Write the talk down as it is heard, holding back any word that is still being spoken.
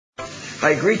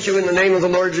I greet you in the name of the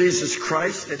Lord Jesus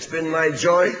Christ. It's been my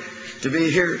joy to be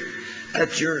here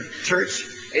at your church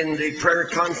in the prayer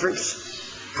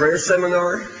conference, prayer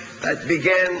seminar that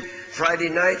began Friday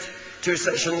night, 2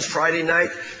 sessions Friday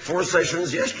night, 4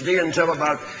 sessions yesterday until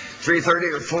about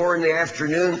 3:30 or 4 in the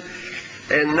afternoon.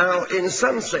 And now, in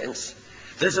some sense,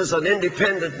 this is an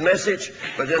independent message,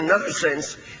 but in another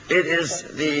sense, it is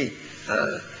the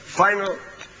final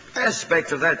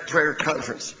aspect of that prayer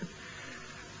conference.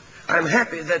 I'm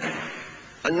happy that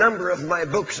a number of my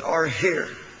books are here.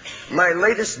 My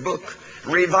latest book,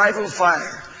 Revival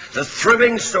Fire, the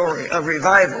thrilling story of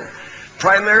revival,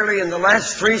 primarily in the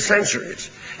last 3 centuries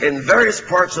in various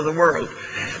parts of the world.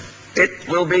 It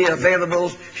will be available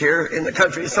here in the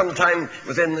country sometime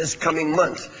within this coming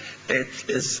month. It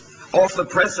is off the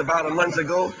press about a month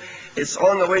ago. It's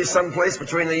on the way someplace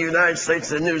between the United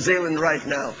States and New Zealand right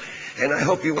now, and I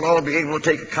hope you will all be able to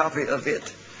take a copy of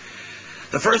it.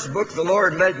 The first book the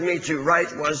Lord led me to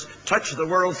write was Touch the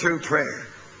World Through Prayer.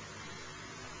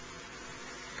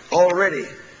 Already,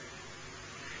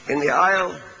 in the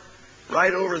aisle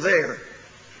right over there,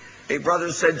 a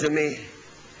brother said to me,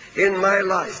 in my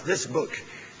life, this book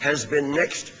has been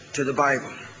next to the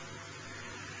Bible.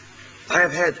 I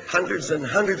have had hundreds and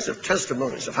hundreds of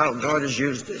testimonies of how God has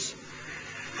used this.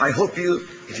 I hope you,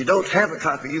 if you don't have a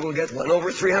copy, you will get one.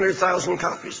 Over 300,000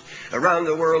 copies around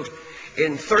the world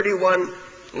in 31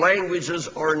 languages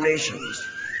or nations.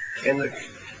 And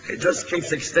it just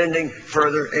keeps extending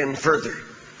further and further.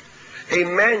 A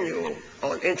manual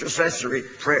on intercessory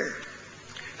prayer.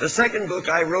 The second book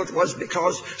I wrote was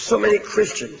because so many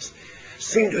Christians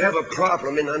seem to have a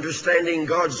problem in understanding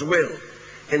God's will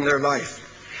in their life.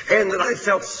 And that I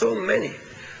felt so many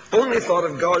only thought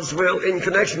of God's will in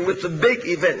connection with the big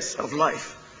events of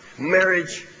life.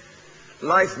 Marriage,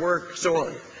 life work, so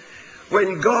on.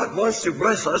 When God wants to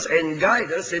bless us and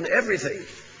guide us in everything,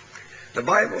 the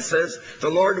Bible says the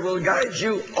Lord will guide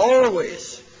you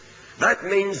always. That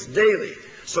means daily.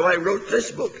 So I wrote this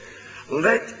book,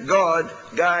 Let God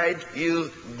Guide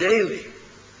You Daily.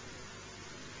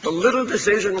 The little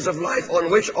decisions of life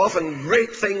on which often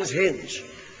great things hinge.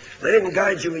 Let Him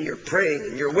guide you in your praying,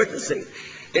 in your witnessing,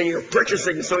 in your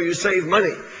purchasing so you save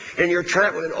money, in your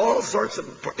travel, in all sorts of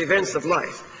events of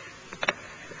life.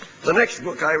 The next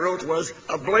book I wrote was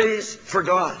Ablaze for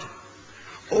God.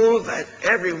 Oh, that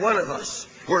every one of us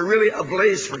were really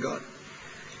ablaze for God.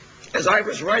 As I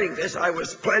was writing this, I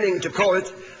was planning to call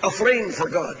it A Flame for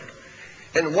God.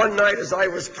 And one night as I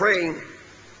was praying,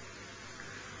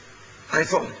 I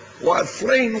thought, well, a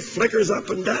flame flickers up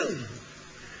and down.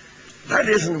 That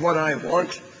isn't what I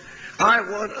want. I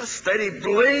want a steady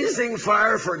blazing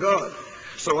fire for God.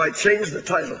 So I changed the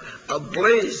title,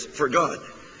 Ablaze for God.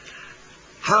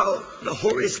 How the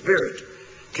Holy Spirit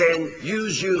can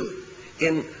use you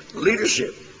in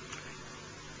leadership,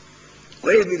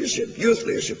 lay leadership, youth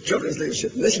leadership, children's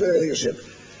leadership, missionary leadership,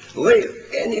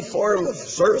 any form of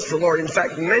service for the Lord. In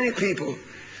fact, many people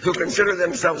who consider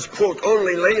themselves, quote,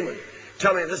 only laymen,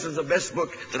 tell me this is the best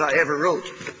book that I ever wrote.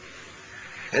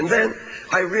 And then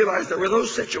I realized there were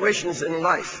those situations in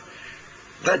life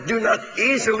that do not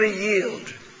easily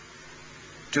yield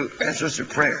to answers to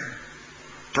prayer.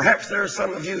 Perhaps there are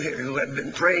some of you here who have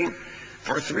been praying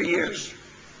for 3 years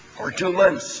or 2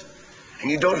 months, and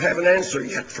you don't have an answer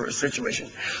yet for a situation.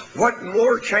 What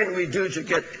more can we do to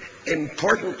get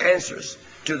important answers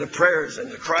to the prayers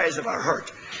and the cries of our heart?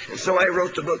 And so I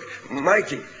wrote the book,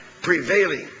 Mighty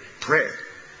Prevailing Prayer.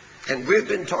 And we've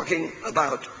been talking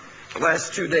about the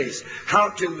last 2 days how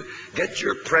to get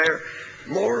your prayer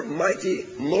more mighty,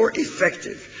 more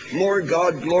effective, more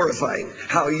God glorifying,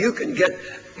 how you can get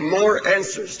more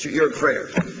answers to your prayer.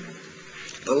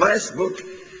 The last book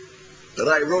that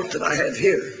I wrote that I have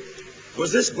here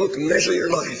was this book, Measure Your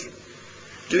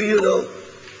Life. Do you know,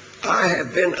 I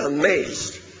have been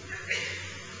amazed.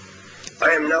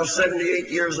 I am now 78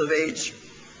 years of age.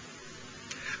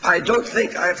 I don't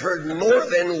think I've heard more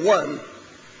than one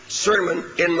sermon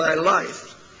in my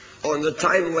life on the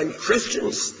time when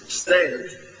Christians stand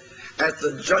at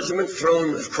the judgment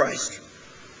throne of Christ.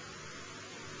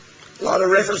 A lot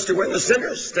of reference to when the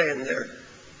sinners stand there.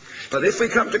 But if we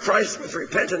come to Christ with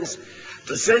repentance,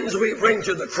 the sins we bring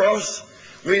to the cross,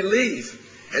 we leave,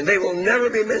 and they will never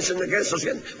be mentioned against us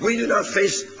again. We do not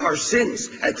face our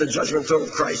sins at the judgment throne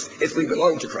of Christ if we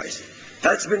belong to Christ.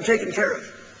 That's been taken care of.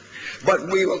 But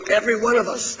we will, every one of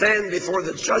us, stand before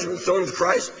the judgment throne of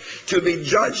Christ to be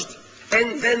judged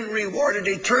and then rewarded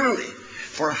eternally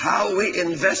for how we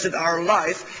invested our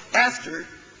life after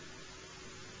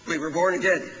we were born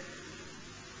again.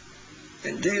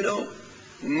 And do you know,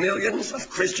 millions of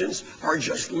Christians are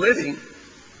just living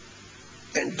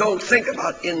and don't think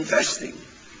about investing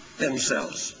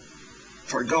themselves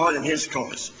for God and His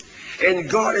cause. And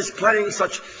God is planning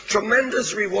such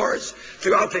tremendous rewards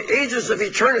throughout the ages of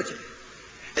eternity.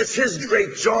 It's His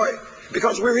great joy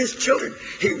because we're His children.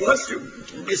 He wants to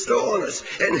bestow on us.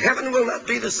 And heaven will not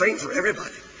be the same for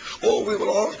everybody. Oh, we will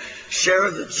all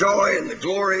share the joy and the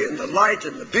glory and the light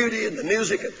and the beauty and the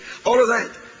music and all of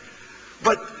that.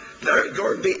 But there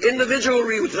will be individual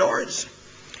rewards.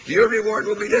 Your reward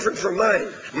will be different from mine.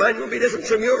 Mine will be different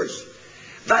from yours.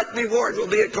 That reward will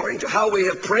be according to how we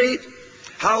have prayed,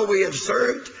 how we have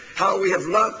served, how we have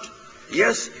loved.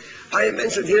 Yes, I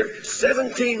mentioned here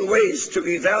 17 ways to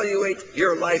evaluate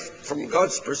your life from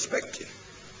God's perspective.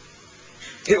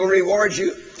 He will reward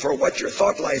you for what your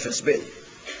thought life has been.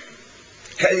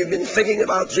 Have you been thinking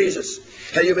about Jesus?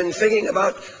 Have you been thinking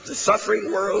about the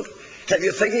suffering world? Have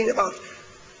you thinking about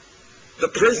the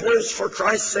prisoners for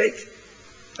Christ's sake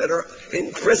that are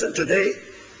in prison today?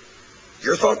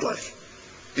 Your thought life.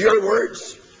 Your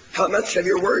words. How much have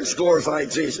your words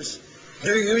glorified Jesus?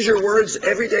 Do you use your words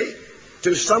every day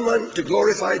to someone to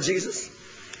glorify Jesus?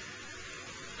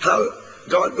 How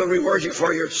God will reward you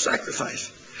for your sacrifice,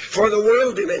 for the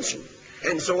world dimension,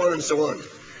 and so on and so on.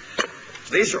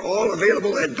 These are all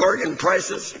available at bargain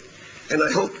prices, and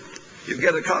I hope you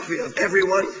get a copy of every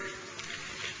one.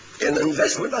 An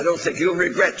investment I don't think you'll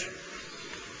regret.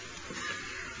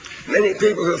 Many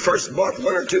people who first bought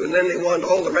one or two and then they want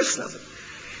all the rest of it.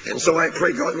 And so I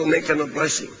pray God will make them a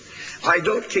blessing. I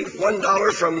don't keep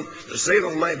 $1 from the sale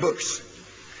of my books.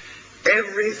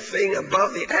 Everything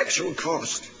above the actual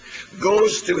cost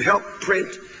goes to help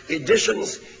print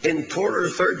editions in poorer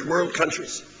third world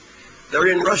countries. They're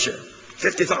in Russia,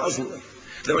 50,000 of them.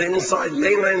 They're inside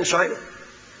mainland China.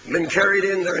 Been carried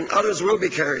in there, and others will be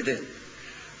carried in.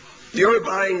 Your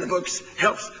buying the books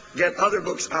helps get other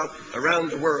books out around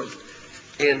the world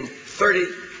in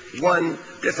 31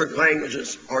 different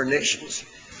languages or nations.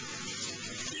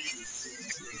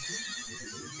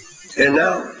 And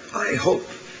now I hope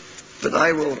that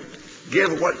I will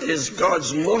give what is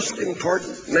God's most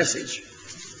important message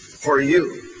for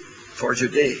you for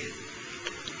today.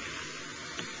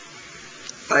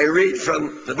 I read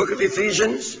from the book of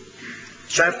Ephesians,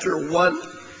 chapter 1.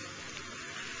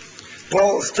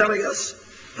 Paul's telling us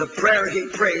the prayer he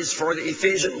prays for the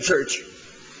Ephesian church,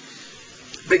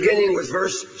 beginning with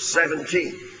verse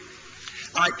 17.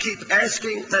 I keep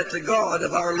asking that the God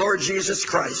of our Lord Jesus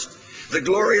Christ, the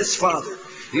glorious Father,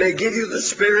 may give you the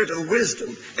spirit of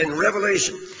wisdom and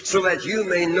revelation so that you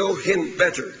may know Him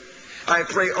better. I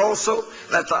pray also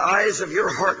that the eyes of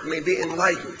your heart may be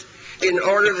enlightened, in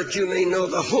order that you may know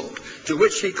the hope to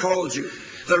which He called you,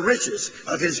 the riches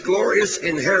of His glorious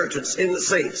inheritance in the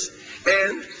saints,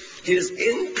 and His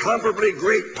incomparably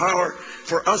great power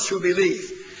for us who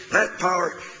believe. That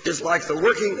power is like the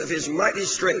working of His mighty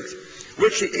strength,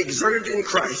 which He exerted in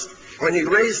Christ when He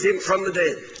raised Him from the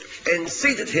dead and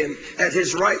seated Him at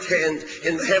His right hand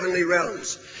in the heavenly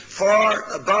realms,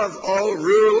 far above all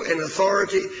rule and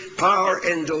authority, power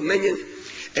and dominion,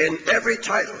 and every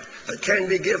title that can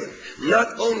be given,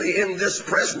 not only in this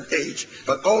present age,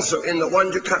 but also in the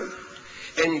one to come.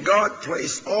 And God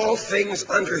placed all things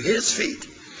under His feet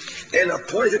and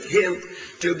appointed Him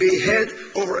to be head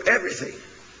over everything.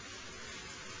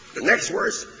 The next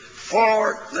verse,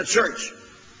 for the church.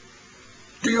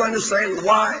 Do you understand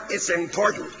why it's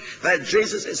important that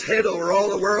Jesus is head over all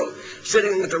the world,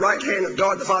 sitting at the right hand of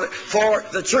God the Father, for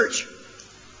the church?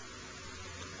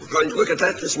 We're going to look at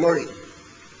that this morning,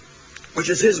 which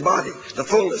is His body, the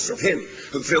fullness of Him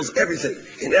who fills everything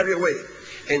in every way.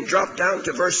 And drop down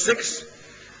to verse 6.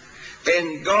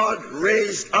 And God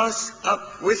raised us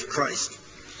up with Christ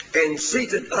and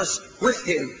seated us with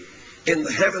Him in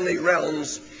the heavenly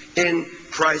realms in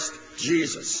Christ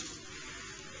Jesus.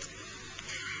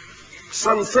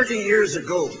 Some 30 years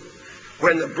ago,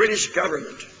 when the British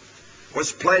government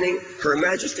was planning Her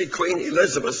Majesty Queen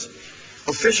Elizabeth's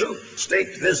official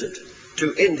state visit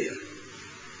to India,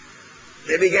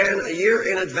 they began a year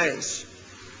in advance,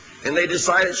 and they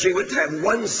decided she would have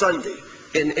one Sunday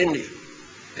in India.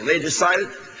 And they decided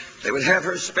they would have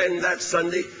her spend that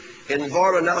Sunday in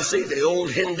Varanasi, the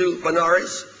old Hindu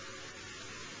Benares,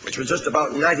 which was just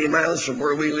about 90 miles from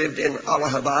where we lived in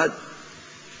Allahabad.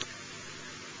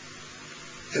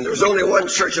 And there was only one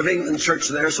Church of England church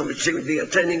there, so she would be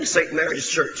attending St. Mary's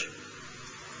Church.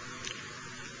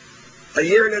 A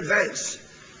year in advance,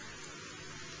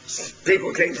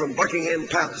 people came from Buckingham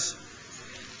Palace.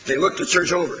 They looked the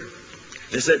church over.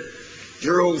 They said,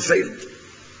 your old faded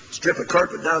strip of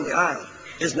carpet down the aisle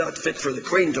is not fit for the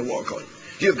Queen to walk on.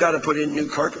 You've got to put in new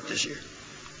carpet this year.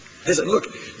 He said, look,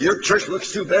 your church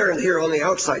looks too barren here on the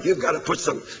outside. You've got to put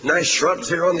some nice shrubs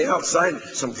here on the outside,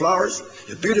 some flowers.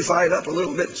 You beautify it up a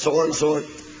little bit, so on and so on.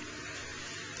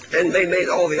 And they made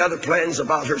all the other plans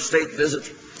about her state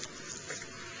visit.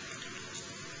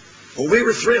 Well, we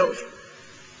were thrilled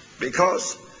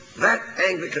because that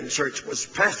Anglican church was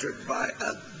pastored by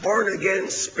a born-again,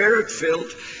 spirit-filled,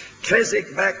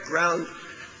 Keswick background,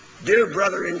 dear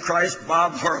brother in Christ,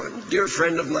 Bob Harlan, dear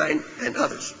friend of mine and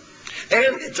others.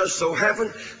 And it just so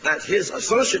happened that his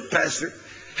associate pastor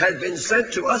had been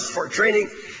sent to us for training.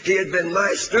 He had been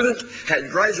my student, had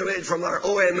graduated from our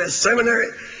OMS seminary,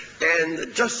 and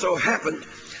it just so happened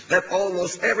that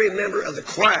almost every member of the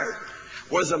choir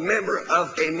was a member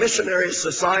of a missionary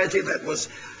society that was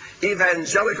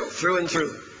evangelical through and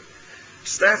through.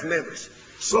 Staff members.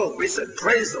 So we said,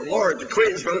 praise the Lord, the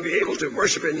Queen's going to be able to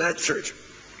worship in that church.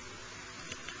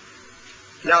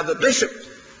 Now the bishop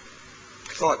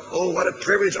thought, oh, what a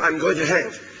privilege I'm going to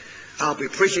have. I'll be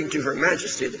preaching to Her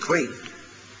Majesty the Queen.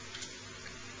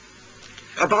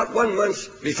 About 1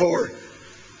 month before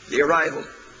the arrival,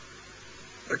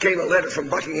 there came a letter from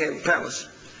Buckingham Palace.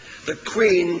 The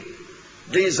Queen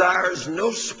desires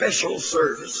no special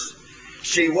service.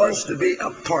 She wants to be a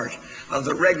part of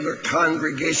the regular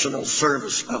congregational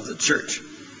service of the church.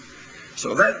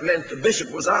 So that meant the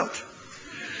bishop was out.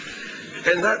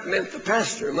 And that meant the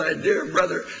pastor, my dear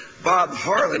brother Bob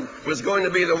Harlan, was going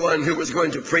to be the one who was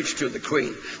going to preach to the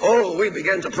Queen. Oh, we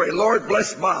began to pray, Lord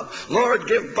bless Bob. Lord,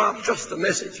 give Bob just the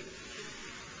message.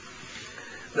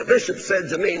 The bishop said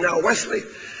to me, now Wesley,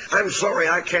 I'm sorry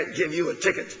I can't give you a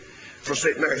ticket for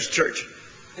St. Mary's Church.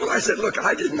 Well, I said, look,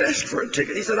 I didn't ask for a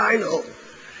ticket. He said, I know.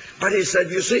 But he said,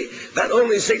 you see, that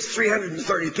only seats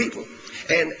 330 people.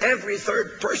 And every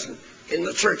third person in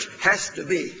the church has to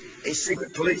be a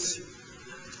secret police.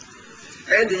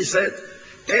 And he said,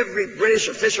 every British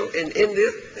official in India,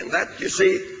 and that, you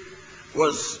see,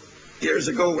 was years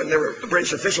ago when there were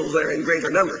British officials there in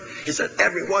greater number. He said,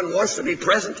 everyone wants to be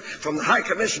present from the High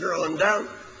Commissioner on down.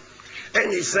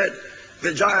 And he said,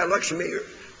 Vijaya Lakshmi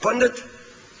Pandit,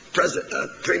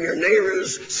 Premier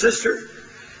Nehru's sister,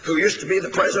 who used to be the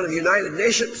President of the United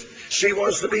Nations, she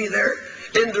wants to be there.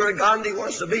 Indira Gandhi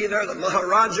wants to be there. The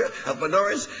Maharaja of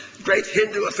Benares, great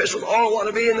Hindu officials, all want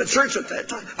to be in the church at that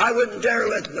time. I wouldn't dare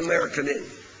let an American in.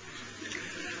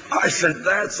 I said,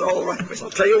 that's all right.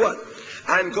 I'll tell you what,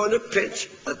 I'm going to pitch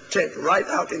a tent right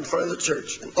out in front of the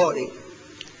church, an awning,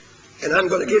 and I'm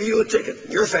going to give you a ticket,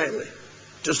 your family,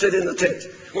 to sit in the tent.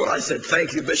 Well, I said,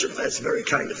 thank you, Bishop, that's very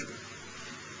kind of you.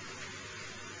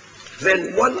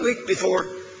 Then 1 week before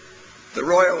the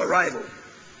royal arrival,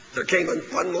 there came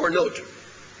one more note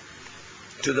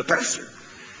to the pastor.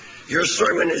 Your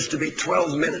sermon is to be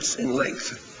 12 minutes in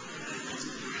length.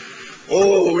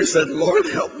 Oh, we said, Lord,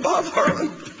 help Bob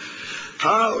Harlan.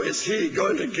 How is he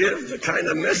going to give the kind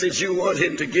of message you want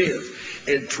him to give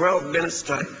in 12 minutes'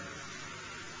 time?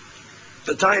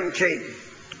 The time came.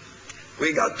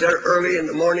 We got there early in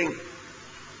the morning.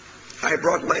 I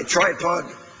brought my tripod,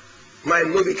 my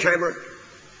movie camera.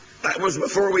 That was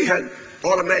before we had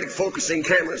automatic focusing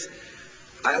cameras.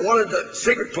 I wanted the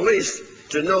secret police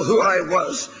to know who I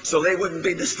was so they wouldn't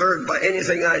be disturbed by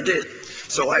anything I did.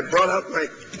 So I brought out my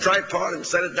tripod and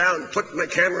set it down, put my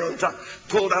camera on top,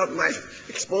 pulled out my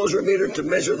exposure meter to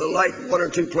measure the light in 1 or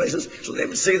 2 places so they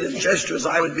would see the gestures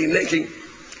I would be making.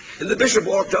 And the bishop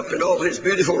walked up in all his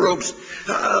beautiful robes.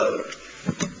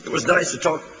 It was nice to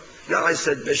talk. Now I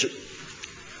said, Bishop,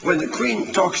 when the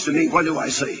Queen talks to me, what do I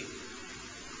say?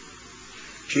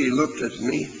 He looked at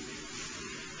me.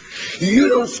 You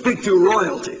don't speak to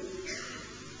royalty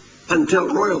until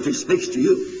royalty speaks to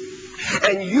you.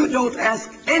 And you don't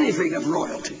ask anything of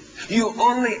royalty. You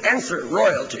only answer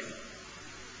royalty.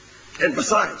 And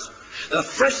besides, the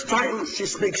first time she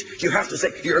speaks, you have to say,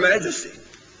 Your Majesty.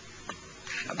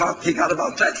 He got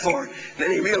about that far, and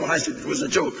then he realized it was a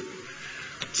joke.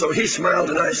 So he smiled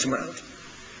and I smiled.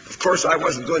 Of course, I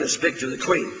wasn't going to speak to the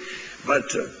Queen,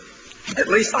 but at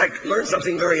least I learned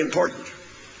something very important.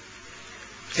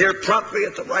 Here, promptly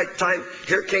at the right time,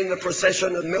 here came the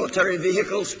procession of military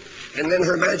vehicles, and then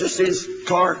Her Majesty's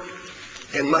car,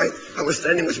 and I was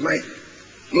standing with my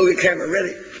movie camera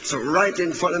ready. So right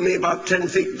in front of me, about 10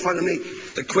 feet in front of me,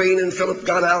 the Queen and Philip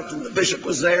got out, and the bishop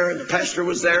was there, and the pastor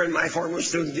was there, and my former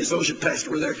student, the associate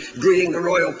pastor, were there, greeting the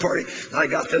royal party. I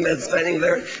got them standing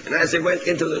there, and as they went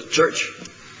into the church,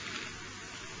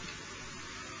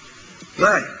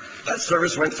 that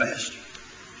service went fast.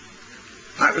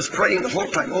 I was praying the whole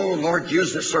time, oh, Lord,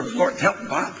 use this service. Lord, help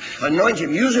Bob. Anoint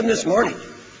him. Use him this morning.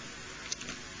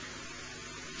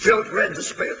 Philip read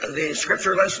the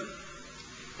scripture lesson.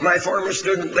 My former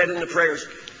student led in the prayers.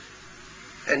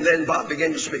 And then Bob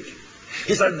began to speak.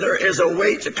 He said, there is a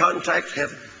way to contact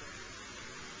heaven.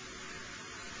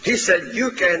 He said,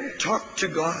 you can talk to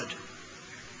God.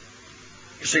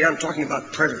 You see, I'm talking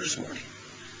about prayer this morning.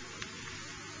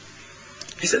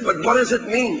 He said, but what does it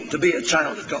mean to be a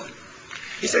child of God?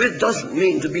 He said, it doesn't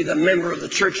mean to be the member of the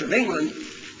Church of England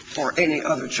or any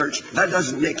other church. That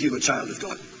doesn't make you a child of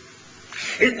God.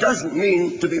 It doesn't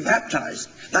mean to be baptized.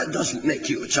 That doesn't make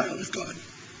you a child of God.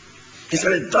 He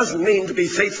said, it doesn't mean to be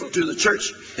faithful to the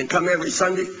church and come every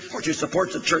Sunday or to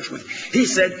support the church with. He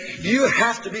said, you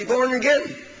have to be born again.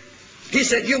 He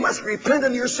said, you must repent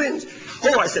of your sins.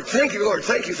 Oh, I said, thank you, Lord,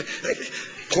 thank you. Thank you.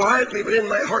 Quietly, but in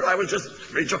my heart, I was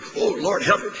just rejoicing. Oh, Lord,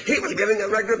 help me. He was giving a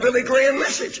regular Billy Graham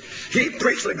message. He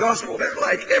preached the gospel there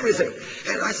like everything.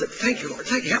 And I said, thank you, Lord.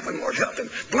 Thank you. Help him, Lord. Help him.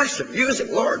 Bless him. Use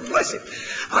him, Lord. Bless him.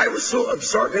 I was so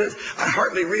absorbed in it, I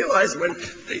hardly realized when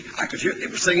I could hear they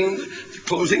were singing the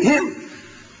closing hymn,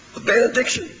 the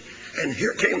benediction. And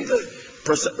here came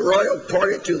the royal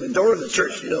party to the door of the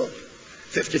church,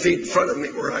 50 feet in front of me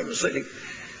where I was sitting.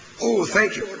 Oh,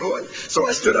 thank you, Lord. Oh, so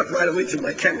I stood up right away to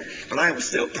my camera, but I was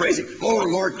still praising. Oh,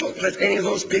 Lord, don't let any of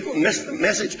those people miss the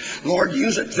message. Lord,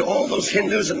 use it to all those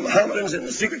Hindus and Mohammedans and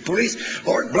the secret police.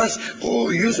 Lord, bless. Oh,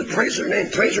 use it. Praise their name.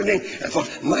 Praise their name. I thought,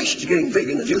 my, she's getting big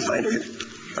in the viewfinder here.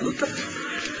 I looked up.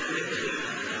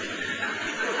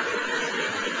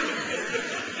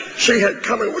 She had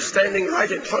come and was standing right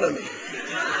in front of me.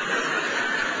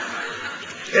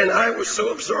 And I was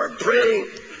so absorbed praying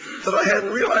that I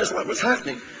hadn't realized what was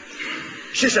happening.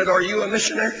 She said, are you a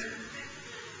missionary?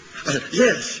 I said,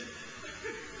 yes.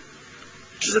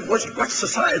 She said, what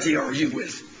society are you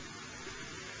with?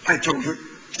 I told her.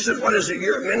 She said, what is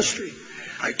your ministry?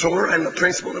 I told her I'm the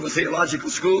principal of a theological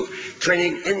school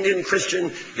training Indian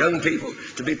Christian young people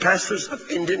to be pastors of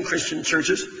Indian Christian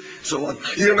churches. So on.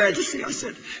 Your Majesty, I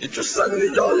said. It just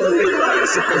suddenly dawned on me that I was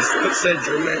supposed to have said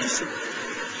Your Majesty.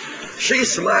 She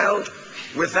smiled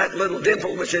with that little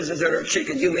dimple which is in her cheek,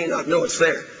 and you may not know it's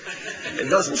there. It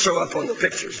doesn't show up on the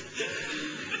pictures.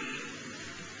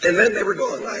 And then they were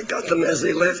gone. I got them as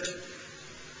they left.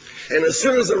 And as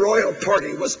soon as the royal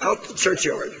party was out the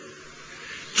churchyard,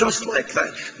 just like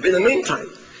that, in the meantime,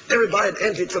 everybody had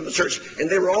emptied from the church, and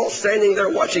they were all standing there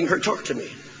watching her talk to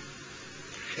me.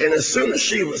 And as soon as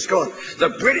she was gone, the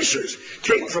Britishers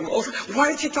came from over.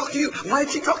 Why did she talk to you? Why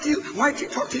did she talk to you? Why did she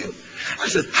talk to you? I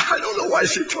said, I don't know why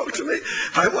she talked to me.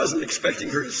 I wasn't expecting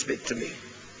her to speak to me.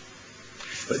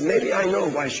 But maybe I know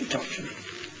why she talked to me.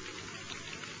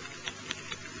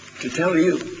 To tell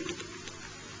you.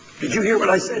 Did you hear what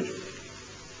I said?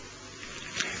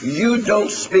 You don't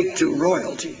speak to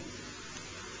royalty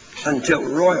until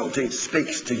royalty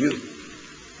speaks to you.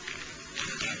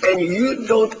 And you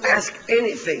don't ask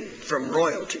anything from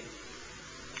royalty.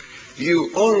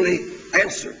 You only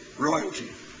answer royalty.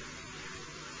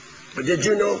 But did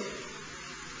you know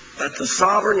that the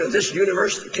sovereign of this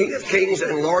universe, the King of Kings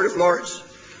and Lord of Lords,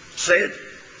 said,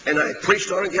 and I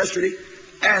preached on it yesterday,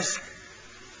 ask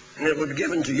and it will be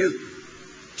given to you.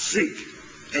 Seek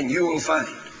and you will find.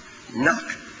 Knock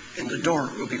and the door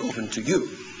will be opened to you.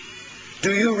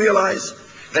 Do you realize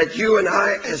that you and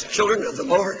I, as children of the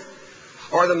Lord,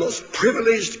 are the most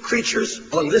privileged creatures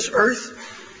on this earth?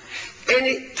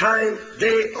 Any time,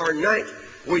 day or night,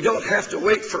 we don't have to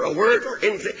wait for a word or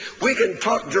anything. We can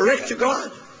talk direct to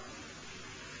God.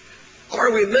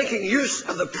 Are we making use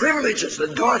of the privileges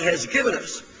that God has given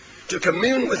us to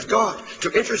commune with God, to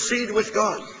intercede with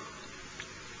God?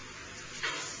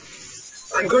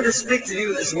 I'm going to speak to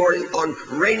you this morning on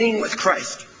reigning with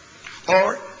Christ,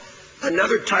 or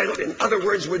another title, in other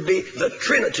words, would be the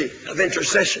Trinity of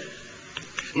intercession.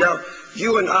 Now,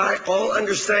 you and I all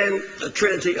understand the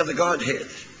Trinity of the Godhead.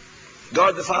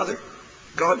 God the Father,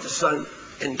 God the Son,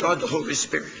 and God the Holy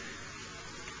Spirit.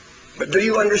 But do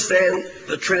you understand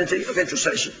the Trinity of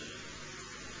intercession?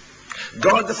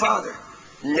 God the Father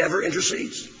never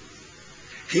intercedes.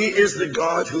 He is the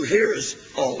God who hears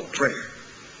all prayer.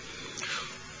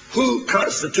 Who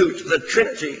constitutes the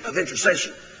Trinity of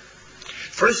intercession?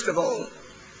 First of all,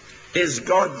 is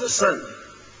God the Son.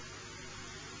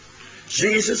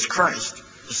 Jesus Christ,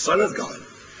 the Son of God,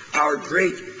 our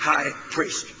great high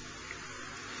priest.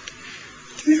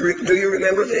 Do you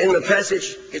remember that in the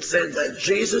passage it said that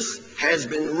Jesus has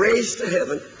been raised to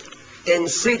heaven and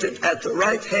seated at the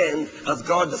right hand of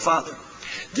God the Father?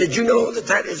 Did you know that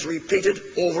that is repeated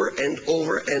over and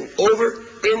over and over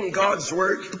in God's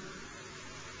Word?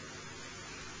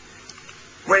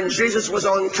 When Jesus was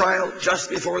on trial just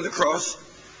before the cross,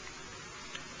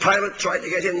 Pilate tried to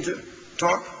get him to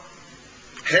talk.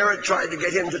 Herod tried to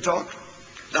get him to talk.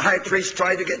 The high priest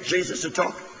tried to get Jesus to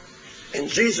talk. And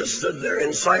Jesus stood there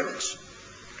in silence.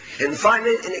 And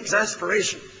finally, in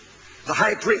exasperation, the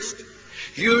high priest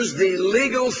used the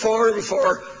legal form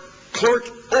for court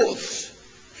oaths.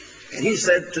 And he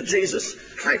said to Jesus,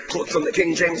 I quote from the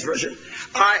King James Version,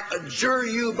 I adjure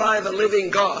you by the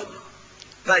living God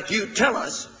that you tell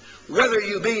us whether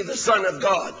you be the Son of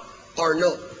God or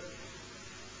no.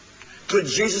 Could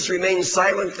Jesus remain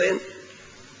silent then?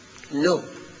 No.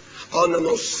 On the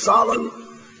most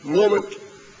solemn moment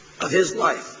of his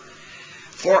life,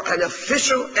 for an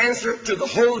official answer to the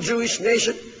whole Jewish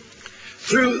nation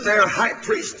through their high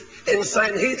priest and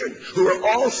Sanhedrin, who were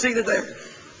all seated there,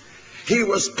 he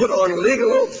was put on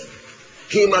legal oath.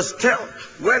 He must tell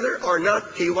whether or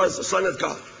not he was the Son of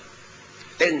God.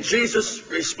 And Jesus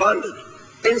responded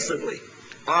instantly,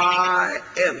 I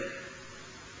am.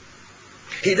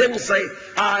 He didn't say,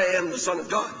 I am the Son of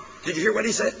God. Did you hear what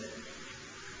he said?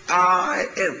 I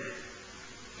am.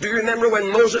 Do you remember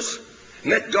when Moses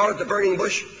met God at the burning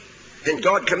bush and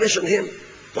God commissioned him?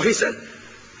 Well, he said,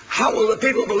 how will the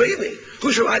people believe me?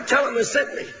 Who shall I tell them has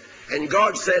sent me? And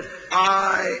God said,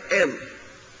 I am.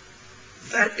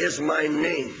 That is my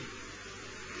name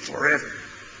forever.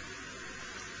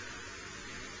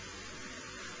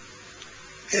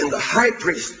 And the high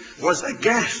priest was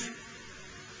aghast.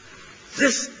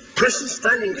 This person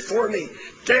standing before me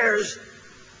dares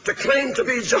to claim to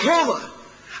be Jehovah.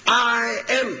 I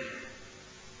am.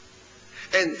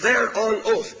 And there on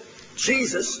oath,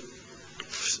 Jesus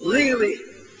legally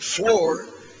swore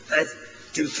that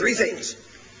to three things.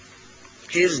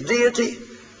 His deity,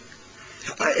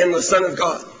 I am the Son of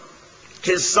God.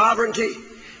 His sovereignty,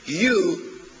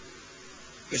 you,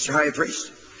 Mr. High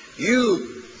Priest,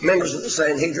 you, members of the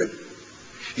Sanhedrin,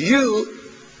 you,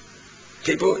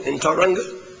 people in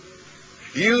Tauranga,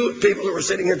 you people who are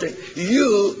sitting here today,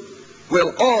 you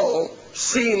will all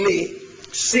see me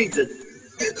seated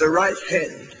at the right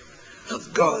hand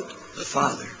of God the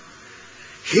Father.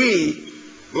 He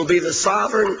will be the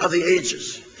sovereign of the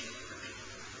ages.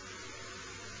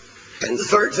 And the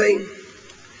third thing,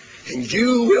 and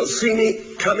you will see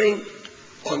me coming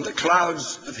on the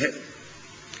clouds of heaven.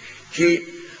 He,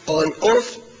 on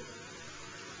oath,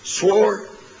 swore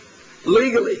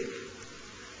legally,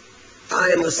 I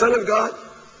am the Son of God.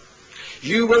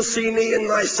 You will see me in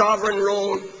my sovereign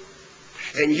role,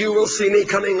 and you will see me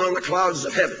coming on the clouds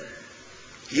of heaven.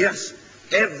 Yes,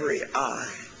 every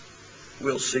eye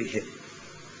will see him.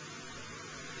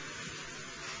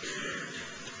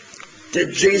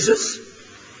 Did Jesus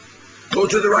go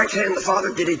to the right hand of the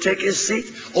Father? Did he take his seat?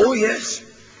 Oh, yes.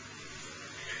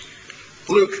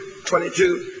 Luke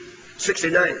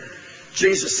 22:69.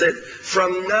 Jesus said,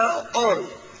 from now on,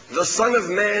 the Son of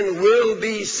Man will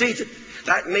be seated.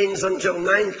 That means until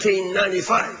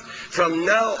 1995. From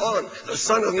now on, the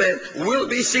Son of Man will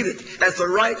be seated at the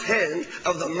right hand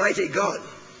of the mighty God.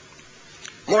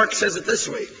 Mark says it this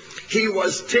way. He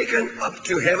was taken up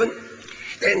to heaven,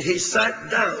 and he sat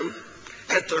down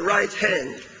at the right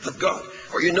hand of God.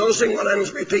 Are you noticing what I'm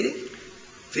repeating?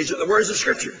 These are the words of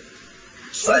Scripture.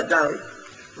 Sat down,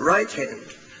 right hand,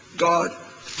 God,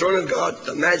 throne of God,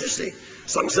 the majesty,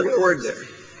 some similar word there.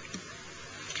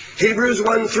 Hebrews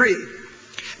 1:3.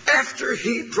 After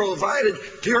he provided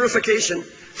purification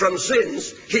from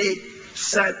sins, he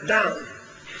sat down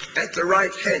at the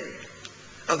right hand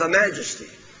of the majesty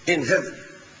in heaven.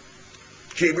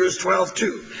 Hebrews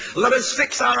 12:2. Let us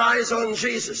fix our eyes on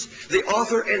Jesus, the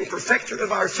author and perfecter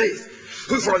of our faith,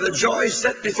 who for the joy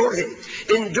set before him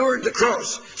endured the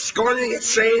cross, scorning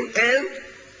its shame, and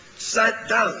sat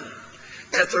down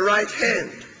at the right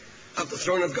hand of the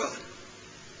throne of God.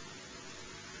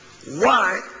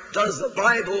 Why does the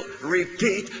Bible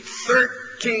repeat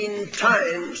 13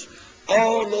 times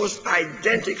almost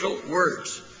identical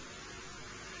words?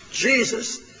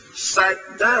 Jesus sat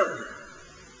down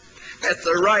at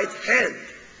the right hand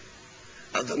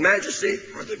of the majesty,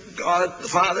 or the God, the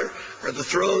Father, or the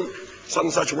throne,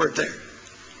 some such word there.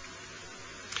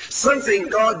 Something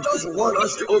God doesn't want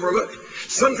us to overlook.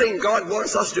 Something God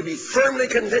wants us to be firmly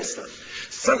convinced of.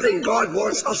 Something God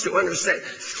wants us to understand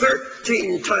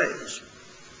 13 times.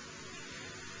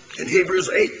 In Hebrews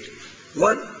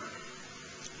 8:1,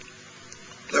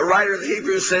 the writer of the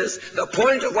Hebrews says, the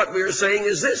point of what we are saying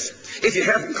is this. If you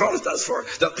haven't caught it thus far,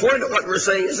 the point of what we're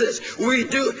saying is this. We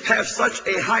do have such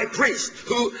a high priest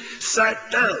who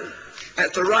sat down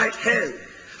at the right hand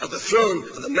of the throne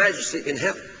of the majesty in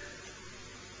heaven.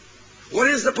 What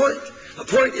is the point? The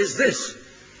point is this,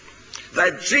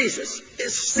 that Jesus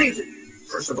is seated,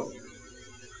 first of all.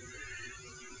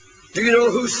 Do you know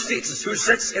who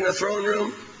sits in the throne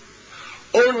room?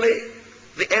 Only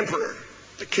the emperor,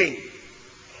 the king.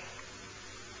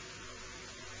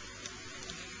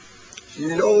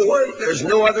 there's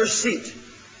no other seat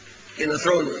in the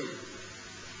throne room.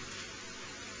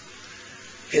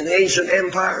 In the ancient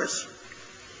empires,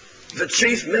 the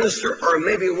chief minister, or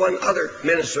maybe one other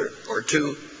minister or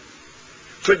two,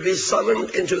 could be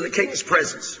summoned into the king's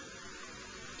presence.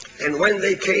 And when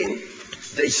they came,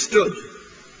 they stood.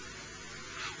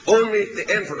 Only the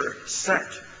emperor sat.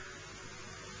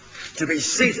 To be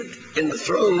seated in the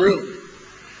throne room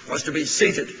was to be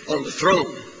seated on the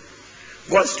throne,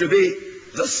 was to be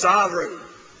the sovereign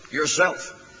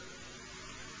yourself.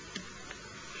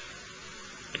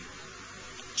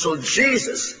 So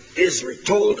Jesus is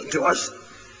told to us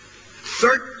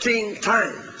 13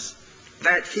 times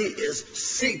that he is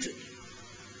seated,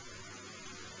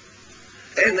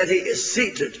 and that he is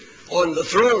seated on the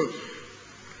throne.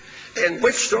 And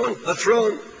which throne? The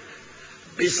throne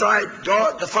beside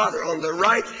God the Father, on the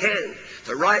right hand.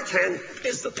 The right hand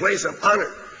is the place of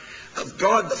honor of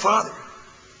God the Father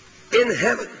in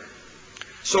heaven.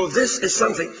 So this is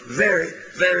something very,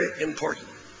 very important.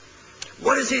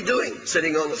 What is he doing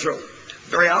sitting on the throne?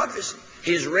 Very obvious.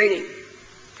 He's reigning.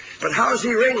 But how is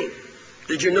he reigning?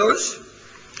 Did you notice?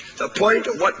 The point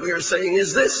of what we are saying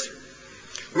is this.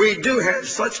 We do have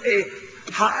such a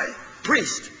high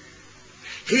priest.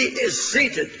 He is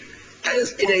seated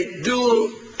as in a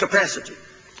dual capacity,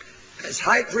 as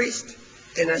high priest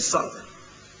and as sovereign.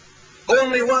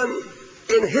 Only one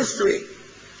in history,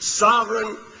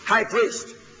 sovereign high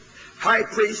priest,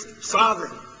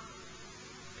 sovereign.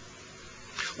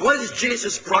 What is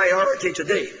Jesus' priority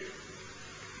today?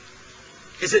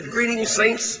 Is it greeting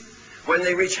saints when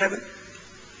they reach heaven?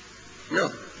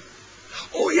 No.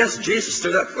 Oh yes, Jesus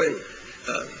stood up when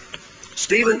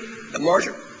Stephen, the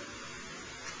martyr,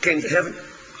 came to heaven.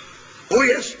 Oh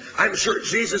yes, I'm sure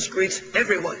Jesus greets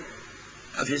every one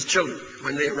of his children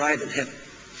when they arrive in heaven.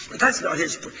 But that's not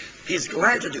his, he's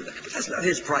glad to do that, but that's not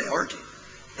his priority.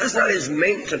 That's not his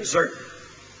main concern.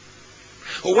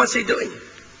 Well, what's he doing?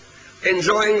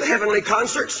 Enjoying the heavenly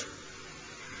concerts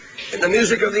and the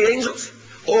music of the angels?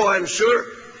 Oh, I'm sure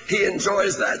he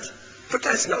enjoys that, but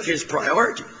that's not his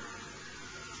priority.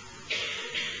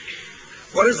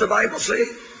 What does the Bible say?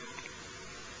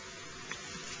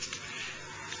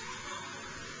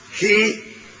 He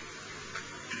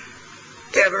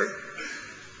ever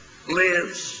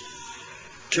lives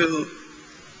to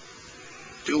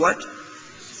do what?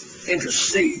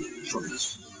 Intercede for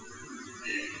us.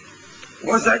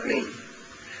 What does that mean?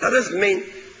 That doesn't mean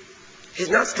he's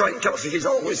not trying to tell us that he's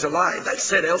always alive. That's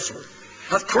said elsewhere.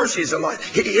 Of course he's alive.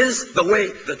 He is the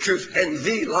way, the truth, and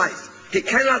the life. He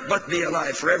cannot but be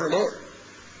alive forevermore.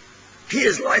 He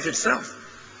is life itself.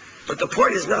 But the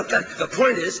point is not that. The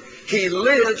point is he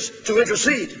lives to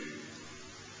intercede.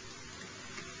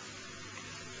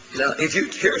 Now, if you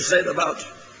hear said about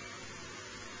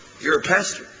your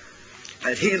pastor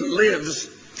that he lives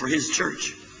for his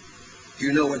church,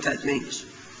 you know what that means.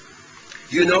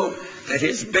 You know that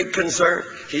his big concern,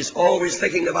 he's always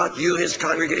thinking about you, his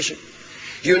congregation.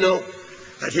 You know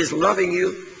that he's loving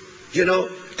you. You know,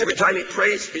 every time he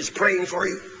prays, he's praying for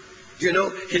you. You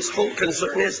know, his whole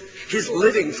concern is he's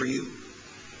living for you.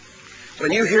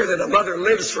 When you hear that a mother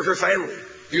lives for her family,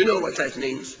 you know what that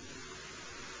means.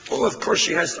 Oh, of course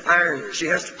she has to iron, she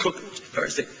has to cook,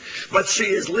 but she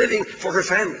is living for her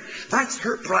family. That's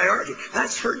her priority.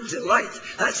 That's her delight.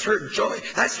 That's her joy.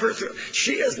 That's her thrill.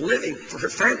 She is living for her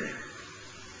family.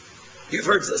 You've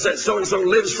heard that so-and-so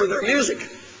lives for their music.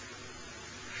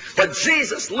 But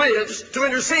Jesus lives to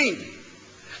intercede.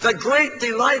 The great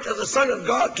delight of the Son of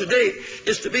God today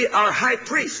is to be our high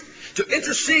priest, to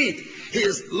intercede. He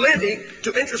is living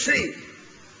to intercede.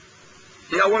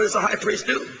 Now, what does the high priest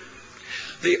do?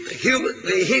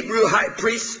 The Hebrew high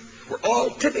priests were all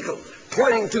typical,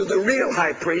 pointing to the real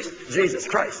high priest, Jesus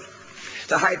Christ.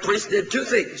 The high priest did two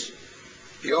things.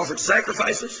 He offered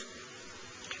sacrifices,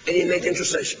 and he made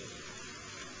intercession.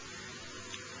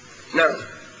 Now,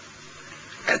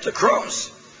 at the cross,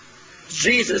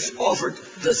 Jesus offered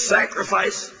the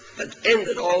sacrifice that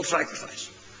ended all sacrifice.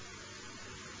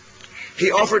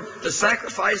 He offered the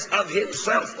sacrifice of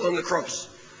himself on the cross.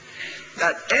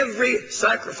 That every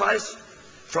sacrifice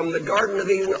from the Garden of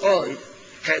Eden on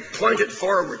had pointed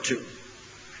forward to.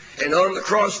 And on the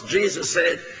cross, Jesus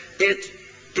said, "It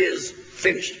is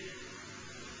finished."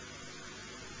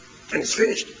 And it's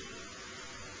finished.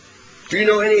 Do you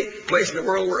know any place in the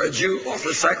world where a Jew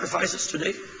offers sacrifices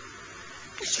today?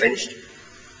 It's finished.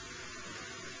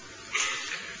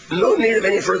 No need of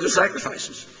any further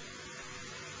sacrifices.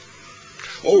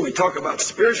 Oh, we talk about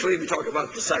spiritually, we talk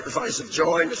about the sacrifice of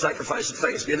joy and the sacrifice of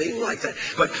thanksgiving like that.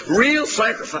 But real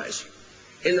sacrifice,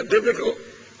 in the biblical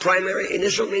primary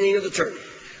initial meaning of the term,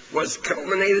 was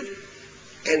culminated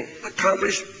and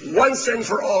accomplished once and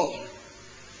for all.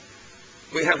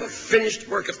 We have a finished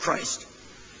work of Christ.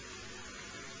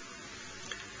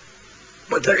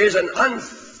 But there is an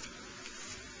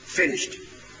unfinished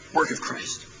work of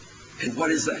Christ. And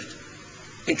what is that?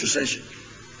 Intercession.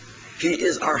 He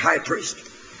is our high priest.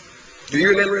 Do you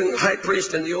remember in the high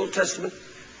priest in the Old Testament?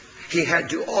 He had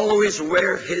to always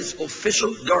wear his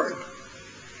official garb.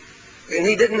 And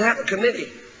he didn't have a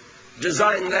committee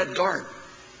design that garb.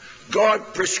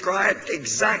 God prescribed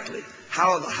exactly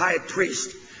how the high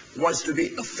priest was to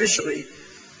be officially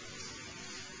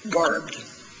garbed.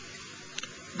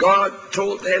 God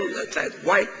told them that that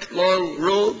white long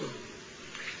robe,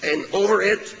 and over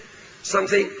it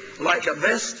something like a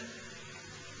vest,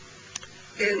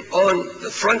 and on the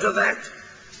front of that,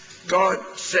 God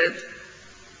said,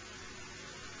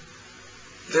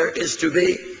 there is to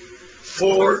be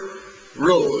 4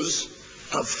 rows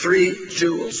of 3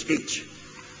 jewels each.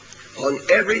 On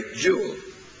every jewel,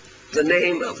 the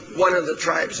name of one of the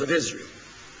tribes of Israel.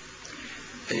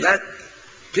 And that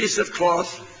piece of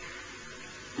cloth,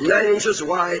 9 inches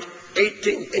wide,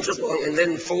 18 inches long, and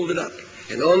then folded up,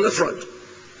 and on the front.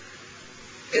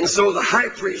 And so the high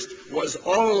priest was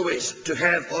always to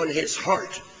have on his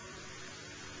heart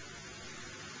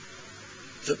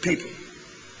the people,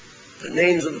 the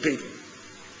names of the people,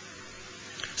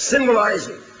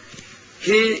 symbolizing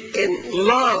he in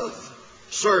love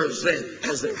serves them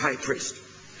as their high priest.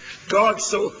 God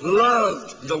so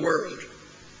loved the world.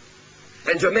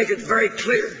 And to make it very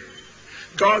clear,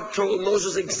 God told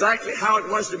Moses exactly how it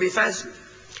was to be fastened.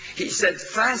 He said,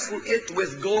 fasten it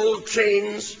with gold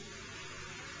chains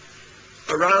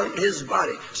around his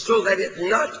body so that it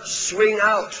not swing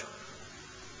out.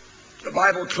 The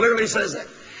Bible clearly says that.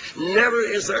 Never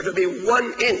is there to be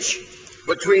 1 inch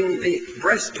between the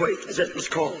breastplate, as it was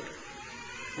called,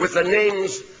 with the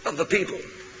names of the people.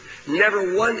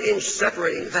 Never 1 inch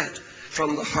separating that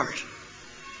from the heart.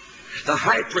 The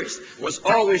high priest was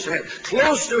always to have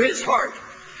close to his heart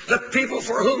the people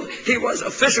for whom he was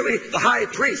officially the high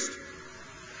priest.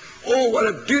 Oh, what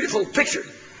a beautiful picture.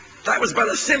 That was but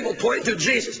a symbol pointing to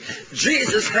Jesus.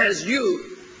 Jesus has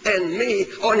you and me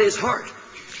on his heart.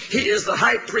 He is the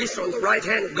high priest on the right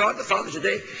hand of God the Father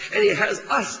today, and he has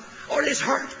us on his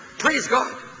heart. Praise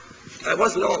God. That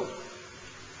wasn't all.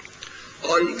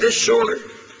 On this shoulder,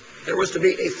 there was to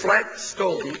be a flat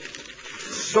stone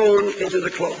sewn into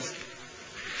the cloth.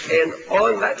 And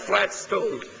on that flat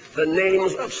stone, the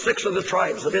names of 6 of the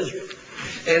tribes of Israel.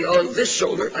 And on this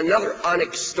shoulder, another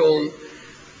onyx stone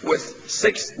with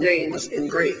 6 names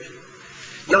engraved.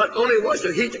 Not only was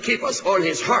he to keep us on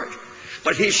his heart,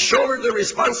 but he shouldered the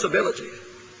responsibility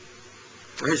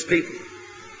for his people.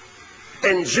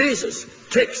 And Jesus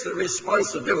takes the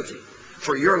responsibility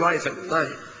for your life and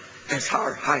mine as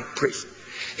our high priest.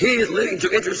 He is living to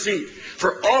intercede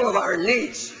for all of our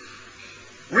needs.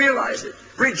 Realize it.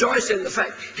 Rejoice in the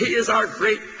fact he is our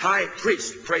great high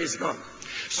priest. Praise God.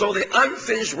 So the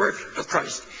unfinished work of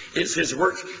Christ is his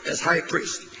work as high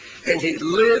priest. And he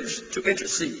lives to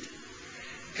intercede.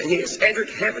 And he has entered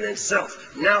heaven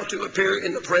itself now to appear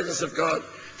in the presence of God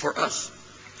for us.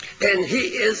 And he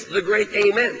is the great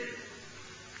Amen.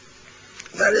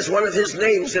 That is one of his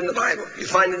names in the Bible. You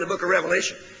find in the book of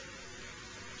Revelation.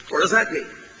 What does that mean?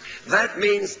 That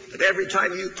means that every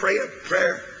time you pray a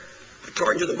prayer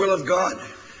according to the will of God,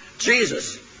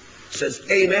 Jesus says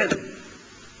Amen.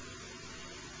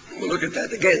 We'll look at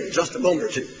that again in just a moment or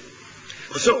two.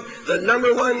 So the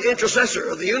number 1 intercessor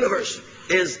of the universe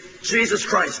is Jesus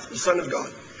Christ, the Son of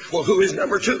God. Well, who is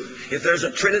number 2? If there's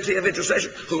a trinity of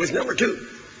intercession, who is number 2?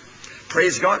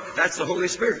 Praise God, that's the Holy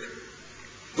Spirit.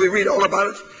 We read all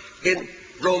about it in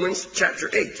Romans chapter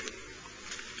 8.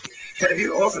 Have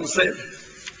you often said,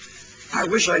 I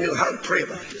wish I knew how to pray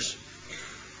about this.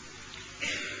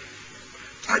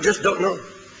 I just don't know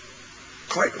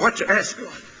quite what to ask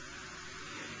God.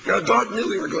 Now, God knew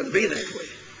we were going to be that way.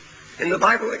 And the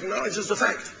Bible acknowledges the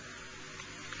fact.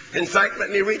 In fact, let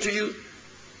me read to you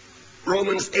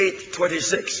Romans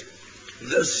 8:26.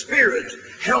 The Spirit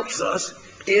helps us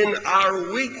in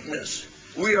our weakness.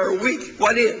 We are weak.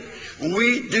 What in?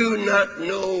 We do not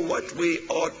know what we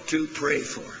ought to pray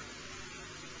for.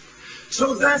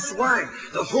 So that's why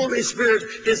the Holy Spirit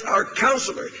is our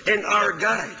counselor and our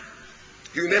guide.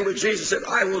 You remember Jesus said,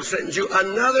 I will send you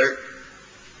another.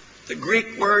 The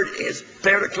Greek word is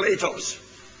parakletos.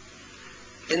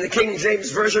 In the King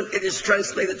James Version, it is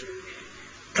translated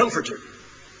comforter.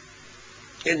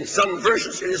 In some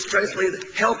versions, it is translated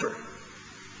helper.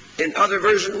 In other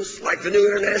versions, like the New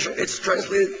International, it's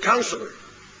translated counselor.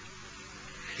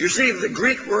 You see, the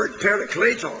Greek word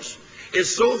parakletos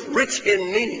is so rich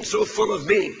in meaning, so full of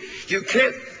meaning. You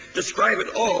can't describe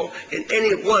it all in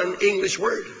any one English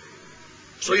word.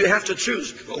 So you have to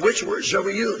choose, well, which word shall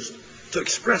we use to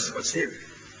express what's here?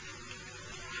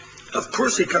 Of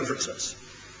course he comforts us.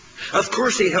 Of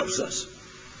course he helps us.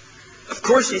 Of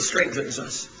course he strengthens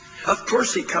us. Of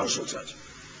course he counsels us.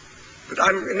 But I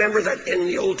remember that in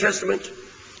the Old Testament,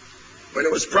 when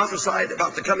it was prophesied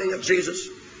about the coming of Jesus,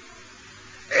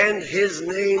 and his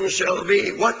name shall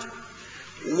be what?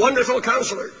 Wonderful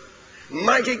Counselor,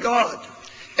 Mighty God,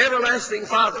 Everlasting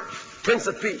Father, Prince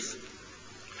of Peace.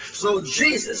 So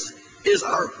Jesus is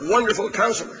our wonderful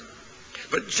Counselor.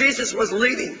 But Jesus was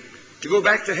leaving to go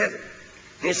back to heaven.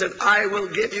 And he said, I will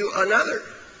give you another.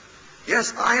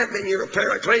 Yes, I have been your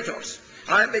Parakletos.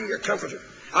 I have been your comforter.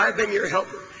 I have been your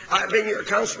helper. I have been your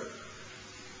counselor.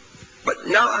 But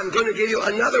now I'm going to give you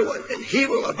another one, and he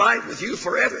will abide with you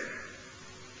forever.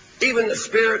 Even the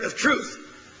Spirit of truth.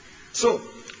 So,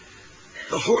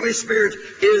 the Holy Spirit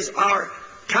is our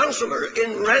counselor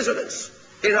in residence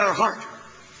in our heart,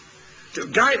 to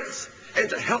guide us and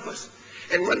to help us.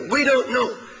 And when we don't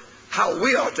know how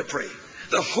we ought to pray,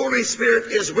 the Holy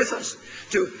Spirit is with us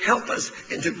to help us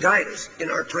and to guide us in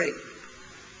our praying.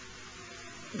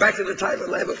 Back to the title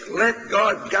of my book, Let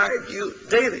God Guide You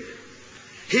Daily.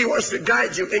 He wants to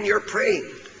guide you in your praying,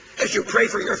 as you pray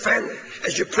for your family,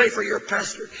 as you pray for your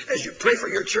pastor, as you pray for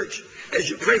your church, as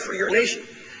you pray for your nation,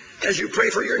 as you pray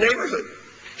for your neighborhood.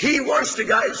 He wants to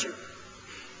guide you.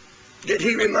 Did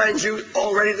he remind you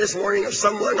already this morning of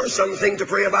someone or something to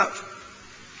pray about?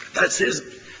 That's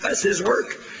his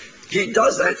work. He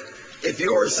does that if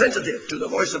you are sensitive to the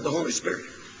voice of the Holy Spirit.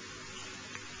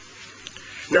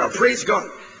 Now, praise God.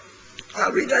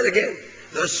 I'll read that again.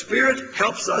 The Spirit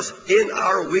helps us in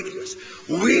our weakness.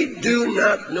 We do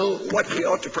not know what we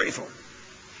ought to pray for.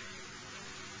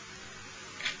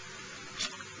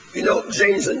 You know,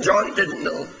 James and John didn't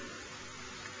know.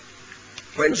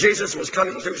 When Jesus was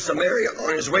coming through Samaria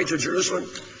on his way to Jerusalem,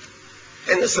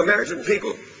 and the Samaritan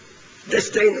people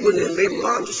disdained him, wouldn't leave him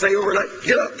alone to stay overnight.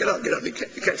 Get up, get up, get up. You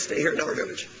can't stay here in our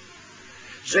village.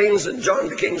 James and John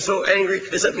became so angry,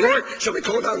 they said, Lord, shall we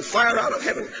call down fire out of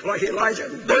heaven like Elijah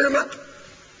and burn him up?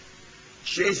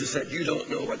 Jesus said, you don't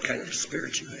know what kind of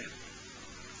spirit you have.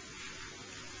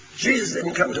 Jesus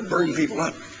didn't come to burn people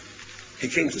up. He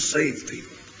came to save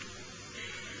people.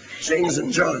 James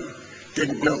and John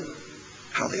didn't know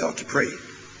how they ought to pray.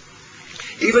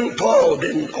 Even Paul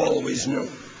didn't always know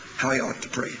how he ought to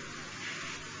pray.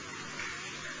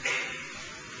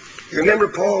 You remember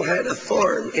Paul had a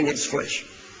thorn in his flesh,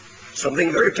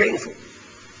 something very painful.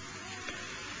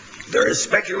 There is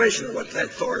speculation of what that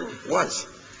thorn was.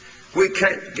 We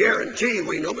can't guarantee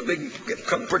we know, but we can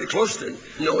come pretty close to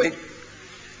knowing.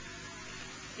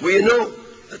 We know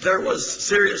that there was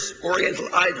serious oriental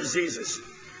eye diseases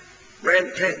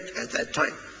rampant at that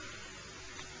time.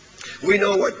 We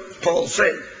know what Paul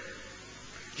said.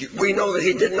 We know that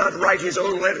he did not write his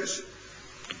own letters.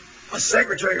 A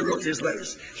secretary wrote his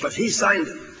letters, but he signed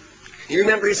them. You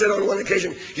remember he said on one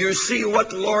occasion, you see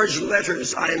what large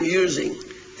letters I am using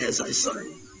as I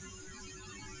sign.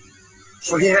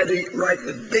 So he had to write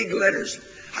with big letters.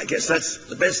 I guess that's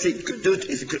the best he could do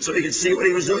so he could see what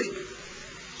he was doing.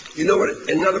 You know what,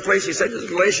 in another place he said to the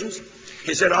Galatians,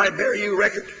 he said, I bear you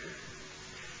record.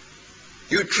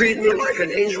 You treat me like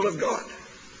an angel of God.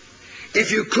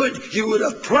 If you could, you would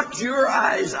have plucked your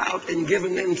eyes out and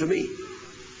given them to me.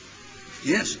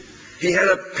 Yes, he had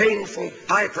a painful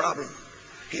eye problem.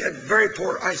 He had very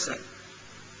poor eyesight.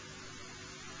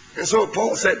 And so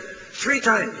Paul said, 3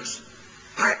 times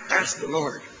I asked the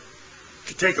Lord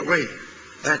to take away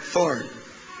that thorn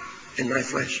in my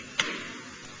flesh.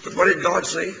 But what did God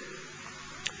say?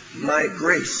 My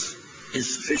grace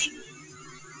is sufficient.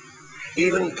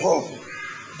 Even Paul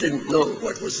didn't know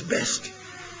what was best.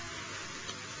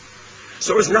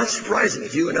 So it's not surprising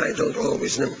if you and I don't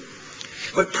always know.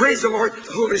 But praise the Lord,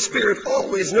 the Holy Spirit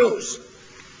always knows.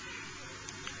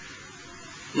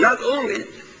 Not only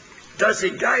does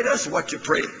he guide us what to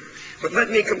pray, but let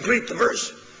me complete the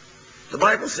verse. The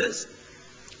Bible says,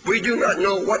 we do not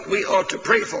know what we ought to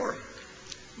pray for,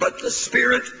 but the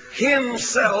Spirit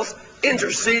himself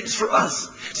intercedes for us.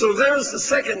 So there's the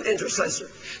second intercessor.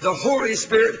 The Holy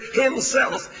Spirit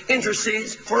himself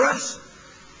intercedes for us.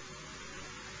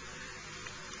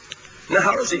 Now,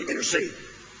 how does he intercede?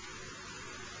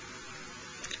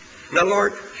 Now,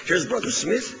 Lord, here's Brother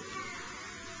Smith.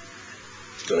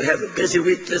 He's going to have a busy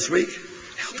week this week.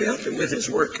 Help him with his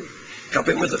work. Help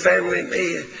him with the family.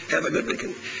 May have a good week.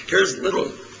 And here's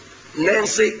little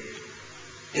Nancy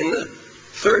in the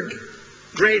 3rd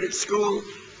grade at school.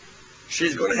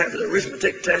 She's going to have an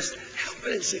arithmetic test. Help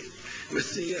Nancy.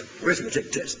 with the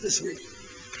arithmetic test this week.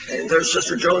 And there's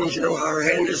Sister Jones, you know how her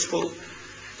hand is full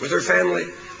with her family,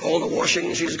 all the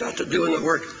washing she's got to do in the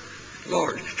work.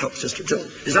 Lord, help Sister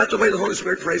Jones. Is that the way the Holy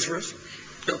Spirit prays for us?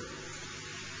 No.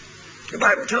 The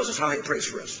Bible tells us how he prays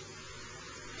for us.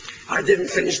 I didn't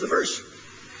finish the verse.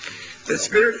 The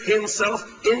Spirit himself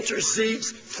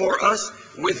intercedes for us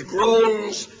with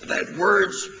groans that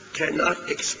words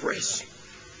cannot express.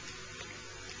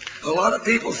 A lot of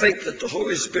people think that the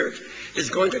Holy Spirit is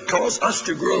going to cause us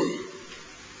to groan.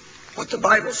 What the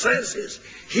Bible says is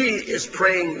he is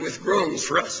praying with groans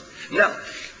for us. Now,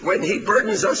 when he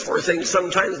burdens us for things,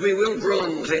 sometimes we will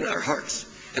groan within our hearts.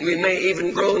 And we may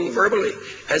even groan verbally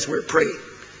as we're praying.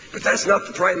 But that's not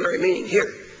the primary meaning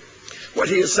here. What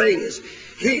he is saying is,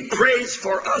 he prays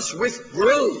for us with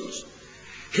groans.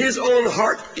 His own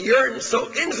heart yearns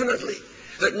so infinitely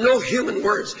that no human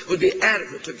words would be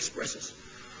adequate to express us.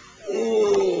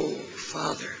 Oh,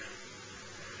 Father,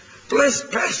 bless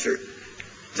Pastor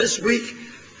this week.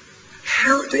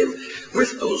 Help him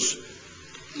with those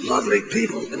lovely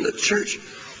people in the church.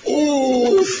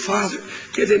 Oh, Father,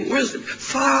 give him wisdom.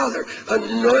 Father,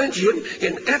 anoint him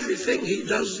in everything he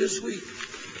does this week.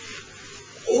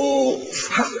 Oh,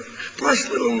 Father, bless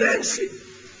little Nancy.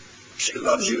 She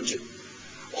loves you too.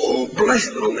 Oh, bless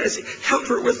little Nancy. Help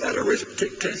her with that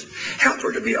arithmetic test. Help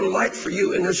her to be a light for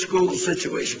you in her school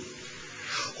situation.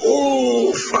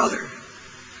 Oh, Father,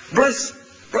 bless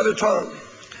Brother Tom.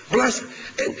 Bless him.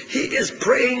 And he is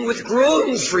praying with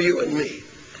groans for you and me.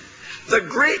 The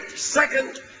great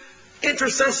second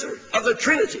intercessor of the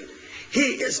Trinity.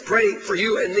 He is praying for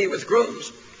you and me with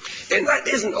groans. And that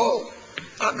isn't all.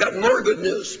 I've got more good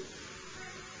news.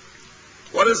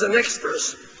 What is the next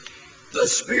verse? The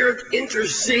Spirit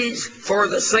intercedes for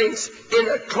the saints in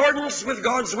accordance with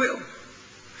God's will.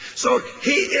 So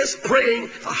he is praying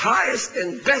the highest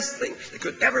and best thing that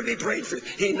could ever be prayed for.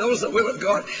 He knows the will of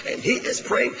God, and he is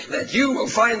praying that you will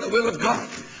find the will of God.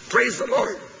 Praise the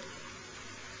Lord.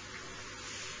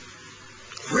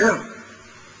 Well,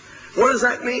 what does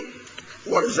that mean?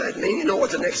 What does that mean? You know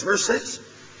what the next verse says?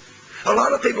 A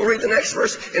lot of people read the next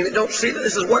verse and they don't see that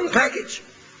this is one package.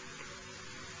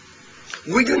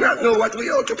 We do not know what we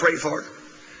ought to pray for.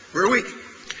 We're weak.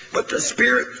 But the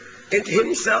Spirit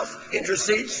himself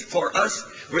intercedes for us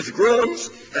with groans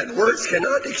that words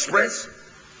cannot express.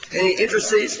 And he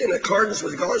intercedes in accordance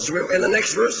with God's will. In the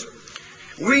next verse,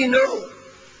 we know.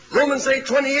 Romans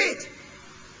 8:28.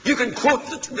 You can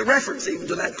quote the reference even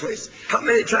to that place. How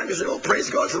many times you say, oh, praise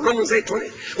God for Romans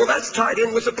 8:28. Well, that's tied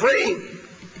in with the praying.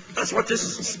 That's what this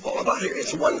is all about here.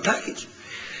 It's one package.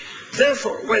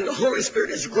 Therefore, when the Holy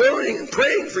Spirit is groaning and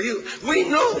praying for you, we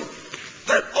know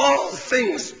that all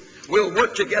things will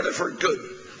work together for good.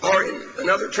 Or in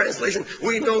another translation,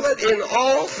 we know that in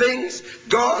all things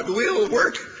God will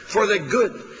work for the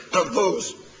good of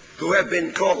those who have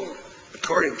been called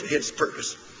according to his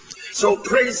purpose. So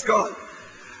praise God.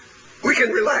 We can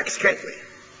relax, can't we?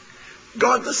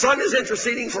 God the Son is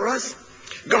interceding for us.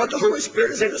 God the Holy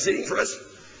Spirit is interceding for us.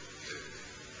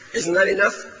 Isn't that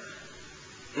enough?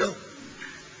 No,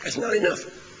 that's not enough.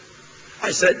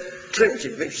 I said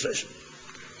Trinity of intercession.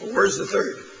 Well, where's the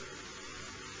third?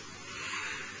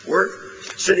 We're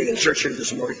sitting in church here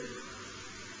this morning.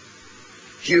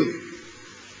 You.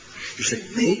 You say,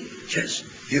 me? Yes,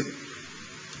 you.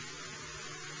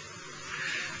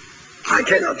 I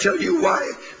cannot tell you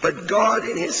why, but God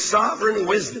in his sovereign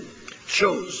wisdom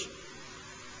chose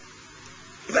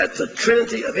that the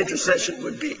Trinity of intercession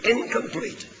would be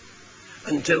incomplete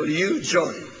until you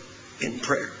join in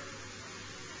prayer.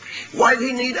 Why did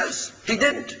he need us? He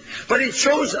didn't. But he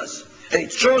chose us. And he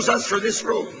chose us for this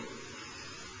room.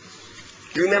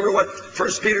 Do you remember what 1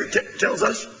 Peter tells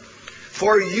us?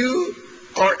 For you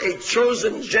are a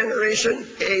chosen generation,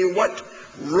 a what?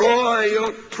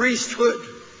 Royal priesthood.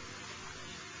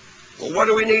 Well, what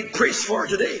do we need priests for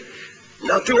today?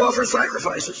 Not to offer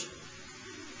sacrifices.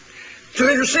 To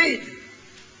intercede.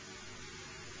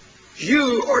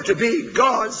 You are to be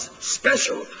God's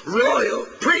special royal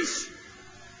priest.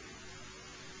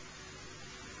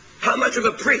 How much of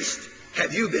a priest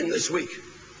have you been this week?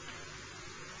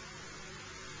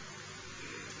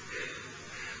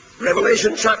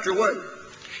 Revelation chapter 1.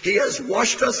 He has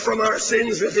washed us from our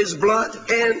sins with his blood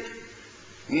and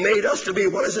made us to be,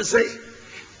 what does it say?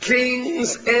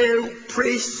 Kings and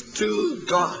priests to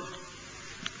God.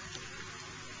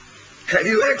 Have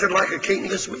you acted like a king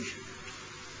this week?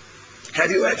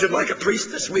 Have you acted like a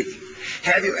priest this week?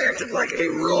 Have you acted like a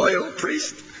royal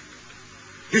priest?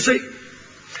 You see,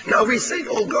 now we say,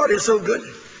 oh, God is so good.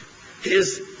 He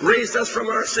has raised us from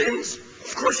our sins.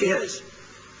 Of course he has.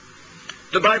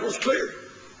 The Bible's clear.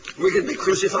 We can be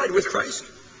crucified with Christ.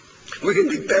 We can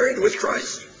be buried with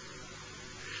Christ.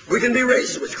 We can be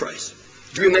raised with Christ.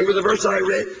 Do you remember the verse I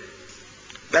read?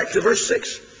 Back to verse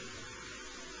 6.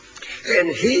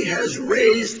 And he has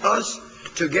raised us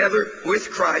together with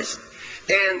Christ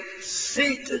and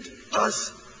seated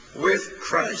us with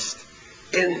Christ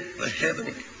in the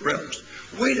heavenly realms.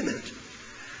 Wait a minute.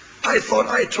 I thought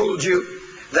I told you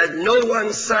that no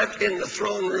one sat in the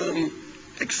throne room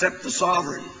except the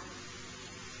sovereign.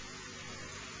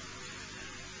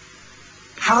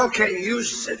 How can you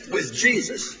sit with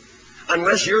Jesus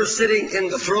unless you're sitting in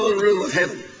the throne room of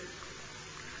heaven?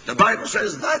 The Bible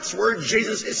says that's where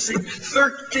Jesus is seated.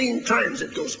 13 times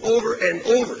it goes over and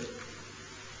over.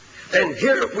 And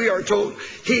here we are told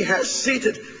he has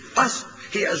seated us.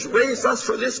 He has raised us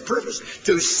for this purpose,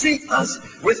 to seat us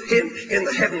with him in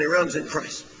the heavenly realms in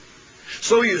Christ.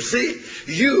 So you see,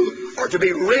 you are to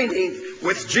be reigning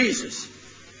with Jesus.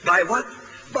 By what?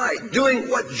 By doing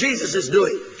what Jesus is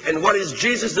doing. And what is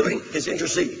Jesus doing? Is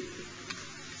interceding.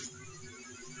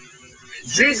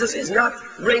 Jesus is not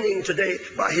reigning today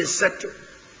by his scepter.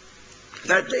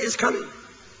 That day is coming.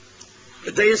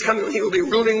 The day is coming when he will be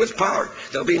ruling with power.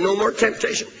 There'll be no more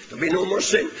temptation. There'll be no more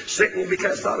sin. Satan will be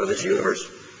cast out of this universe.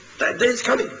 That day is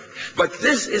coming. But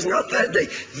this is not that day.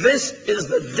 This is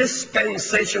the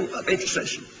dispensation of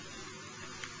intercession.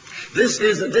 This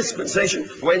is the dispensation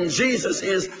when Jesus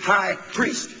is high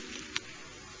priest.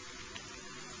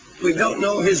 We don't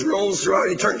know his roles throughout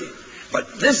eternity.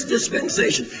 But this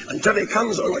dispensation, until he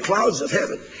comes on the clouds of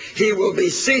heaven, he will be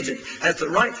seated at the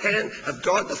right hand of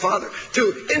God the Father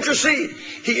to intercede.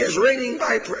 He is reigning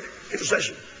by prayer,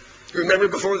 intercession. Remember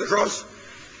before the cross?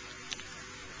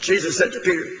 Jesus said to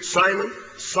Peter, Simon,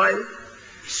 Simon,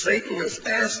 Satan has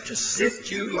asked to sift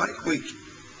you like wheat.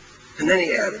 And then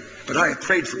he added, but I have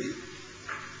prayed for you.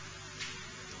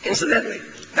 Incidentally,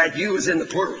 that you is in the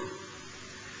plural.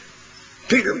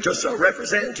 Peter was just a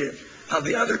representative of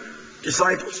the other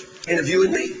disciples, and of you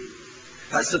and me.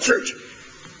 That's the church.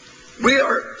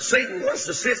 Satan wants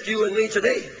to sift you and me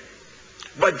today.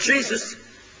 But Jesus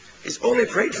is only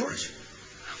prayed for us.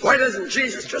 Why doesn't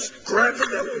Jesus just grab the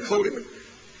devil and hold him and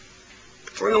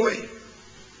throw him away?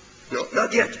 No,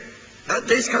 not yet. That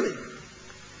day's coming.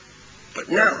 But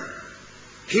now,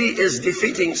 he is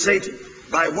defeating Satan.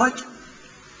 By what?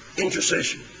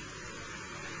 Intercession.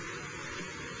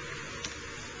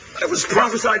 It was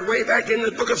prophesied way back in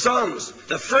the book of Psalms,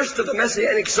 the first of the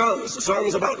Messianic Psalms, the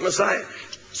Psalms about Messiah.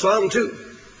 Psalm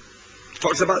 2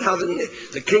 talks about how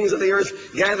the kings of the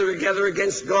earth gather together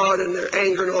against God and their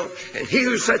anger and all. And he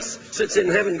who sits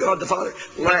in heaven, God the Father,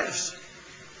 laughs.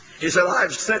 He said,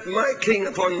 I've set my king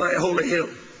upon my holy hill.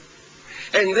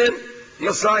 And then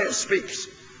Messiah speaks.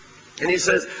 And he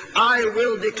says, I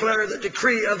will declare the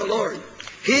decree of the Lord.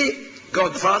 He,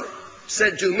 God the Father,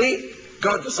 said to me,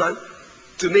 God the Son,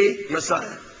 to me,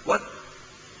 Messiah, what?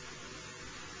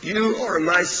 You are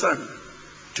my son.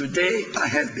 Today I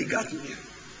have begotten you.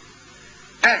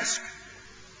 Ask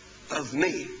of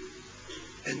me,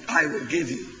 and I will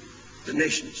give you the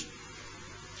nations.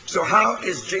 So how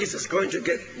is Jesus going to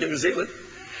get New Zealand?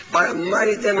 By a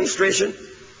mighty demonstration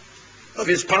of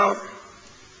his power.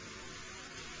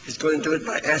 He's going to do it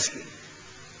by asking.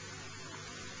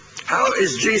 How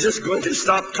is Jesus going to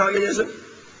stop communism?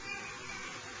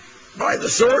 By the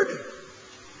sword,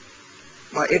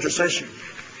 by intercession.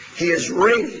 He is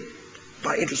reigning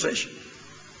by intercession.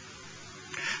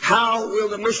 How will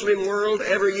the Muslim world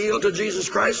ever yield to Jesus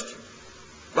Christ?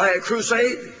 By a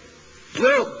crusade?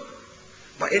 No,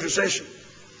 by intercession.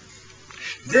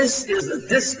 This is the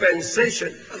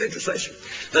dispensation of intercession.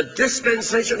 The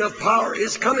dispensation of power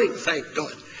is coming, thank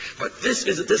God. But this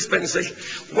is a dispensation.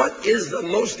 What is the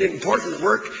most important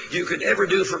work you could ever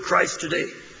do for Christ today?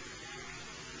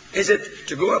 Is it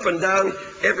to go up and down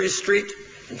every street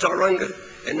in Tauranga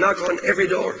and knock on every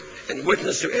door and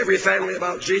witness to every family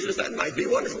about Jesus? That might be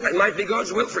wonderful. That might be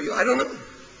God's will for you. I don't know.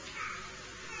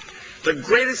 The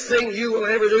greatest thing you will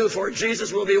ever do for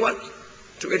Jesus will be what?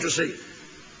 To intercede.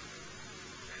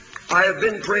 I have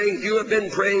been praying, you have been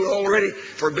praying already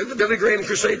for the Billy Graham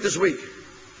crusade this week.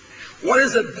 What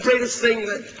is the greatest thing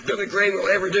that Billy Graham will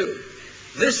ever do?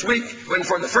 This week, when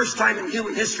for the first time in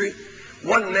human history,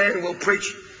 one man will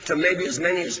preach to maybe as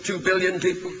many as 2 billion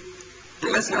people.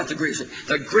 Well, that's not the greatest thing.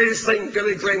 The greatest thing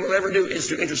Billy Graham will ever do is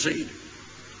to intercede.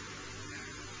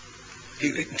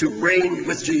 To reign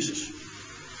with Jesus.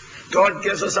 God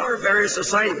gives us our various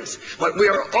assignments, but we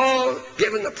are all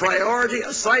given the priority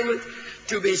assignment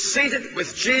to be seated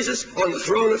with Jesus on the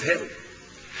throne of heaven.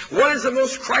 What is the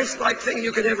most Christ-like thing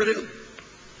you can ever do?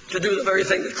 To do the very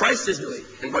thing that Christ is doing.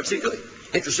 And what's he doing?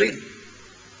 Interceding.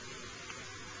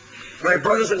 My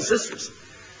brothers and sisters,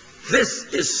 this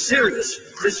is serious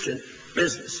Christian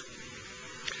business.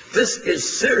 This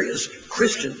is serious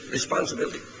Christian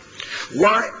responsibility.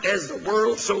 Why is the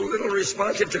world so little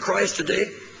responsive to Christ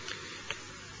today?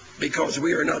 Because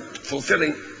we are not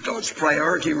fulfilling God's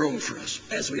priority role for us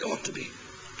as we ought to be.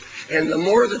 And the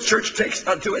more the church takes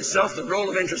unto itself the role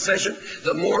of intercession,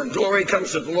 the more glory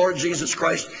comes to the Lord Jesus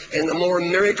Christ, and the more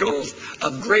miracles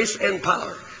of grace and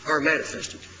power are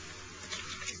manifested.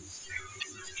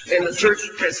 And the church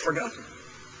has forgotten.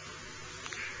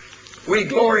 We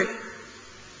glory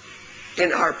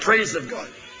in our praise of God.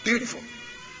 Beautiful.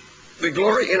 We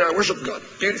glory in our worship of God.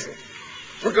 Beautiful.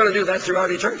 We're going to do that throughout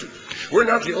eternity. We're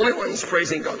not the only ones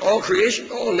praising God. All creation,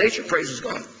 all nature praises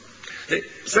God. The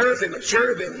seraphim, the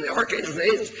cherubim, and the archangels and the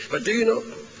angels. But do you know,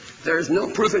 there is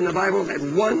no proof in the Bible that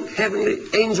one heavenly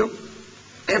angel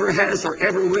ever has or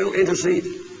ever will intercede.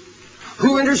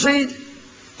 Who intercede?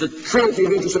 The Trinity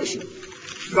of intercession.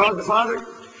 God the Father,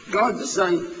 God the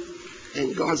Son,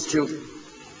 and God's children.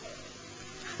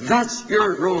 That's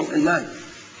your role and mine.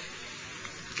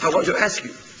 I want to ask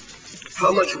you,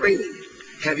 how much reigning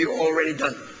have you already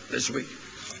done this week?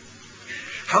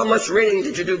 How much reigning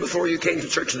did you do before you came to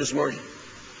church this morning?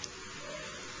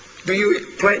 Do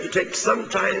you plan to take some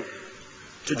time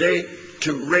today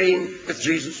to reign with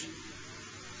Jesus?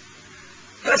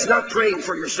 That's not praying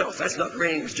for yourself. That's not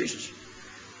reigning with Jesus.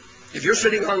 If you're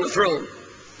sitting on the throne,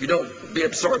 you don't be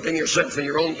absorbed in yourself and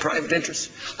your own private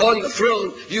interests. On the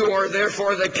throne, you are there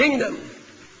for the kingdom.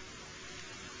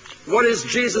 What is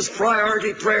Jesus'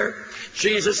 priority prayer?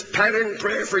 Jesus' pattern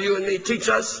prayer for you and me. Teach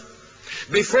us.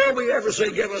 Before we ever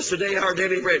say, give us today our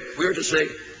daily bread, we are to say,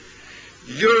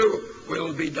 your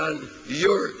will be done,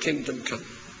 your kingdom come.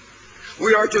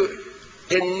 We are to,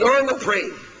 in normal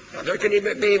praying, now there can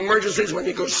even be emergencies when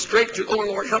you go straight to, oh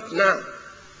Lord, help now.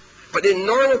 But in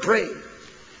normal praying,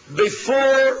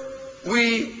 before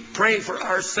we pray for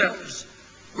ourselves,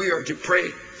 we are to pray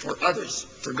for others,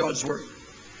 for God's word.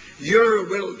 Your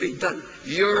will be done,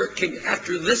 your kingdom.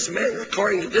 After this manner,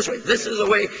 according to this way, this is the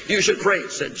way you should pray,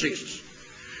 said Jesus.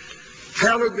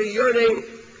 Hallowed be your name,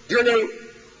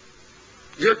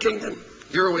 your kingdom,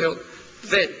 your will.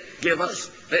 Then give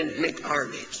us, then make our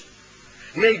needs.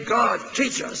 May God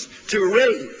teach us to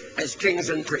reign as kings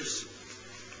and priests.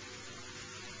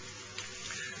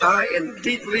 I am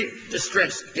deeply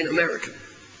distressed in America.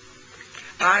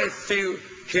 I feel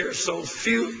here so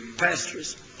few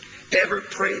pastors ever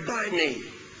pray by name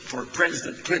for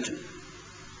President Clinton.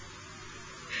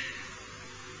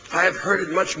 I have heard it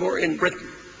much more in Britain,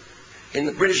 in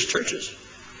the British churches,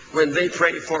 when they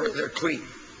pray for their queen.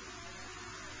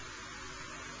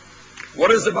 What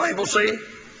does the Bible say?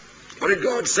 What did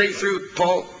God say through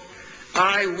Paul?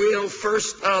 I will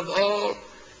first of all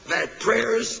that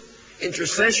prayers,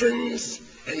 intercessions,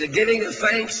 and the giving of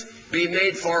thanks be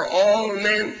made for all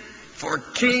men, for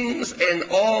kings and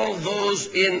all those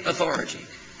in authority.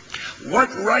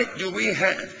 What right do we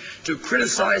have to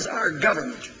criticize our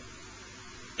government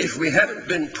if we haven't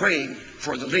been praying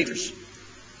for the leaders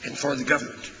and for the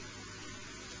government?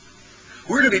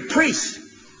 We're to be priests.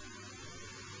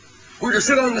 We're to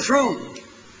sit on the throne.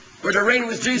 We're to reign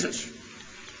with Jesus.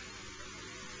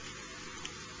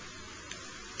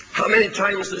 How many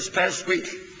times this past week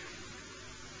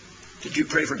did you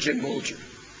pray for Jim Bolger?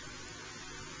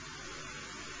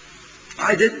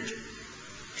 I didn't.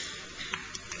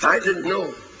 I didn't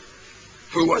know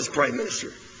who was Prime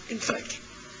Minister, in fact.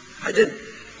 I didn't.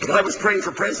 But I was praying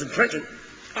for President Clinton.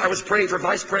 I was praying for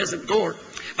Vice President Gore.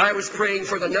 I was praying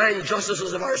for the 9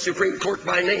 justices of our Supreme Court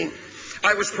by name.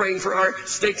 I was praying for our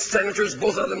state senators,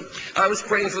 both of them. I was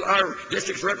praying for our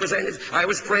district representatives. I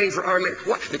was praying for our mayor.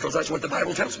 Why? Because that's what the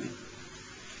Bible tells me.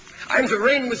 I'm to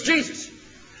reign with Jesus.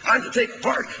 I'm to take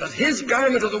part of his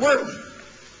government of the world.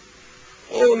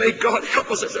 Oh, may God help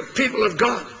us as a people of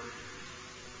God.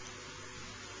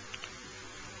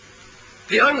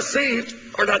 The unsaved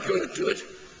are not going to do it.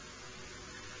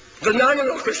 The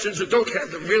nominal Christians who don't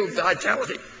have the real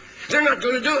vitality, they're not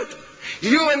going to do it.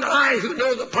 You and I who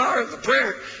know the power of the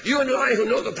prayer, you and I who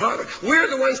know the power, we're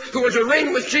the ones who are to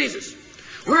reign with Jesus.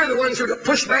 We're the ones who are to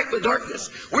push back the darkness.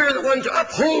 We're the ones to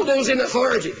uphold those in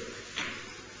authority.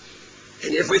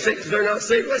 And if we think they're not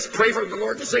saved, let's pray for the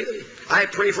Lord to save them. I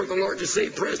pray for the Lord to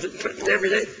save President Clinton every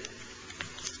day.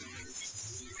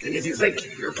 And if you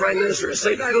think your Prime Minister is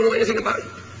saved, I don't know anything about it,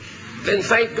 then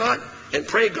thank God and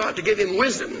pray God to give him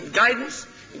wisdom and guidance,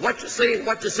 what to say and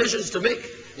what decisions to make,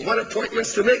 and what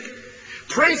appointments to make.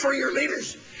 Pray for your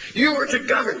leaders. You are to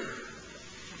govern.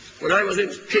 When I was in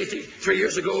Haiti 3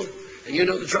 years ago, and you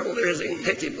know the trouble there is in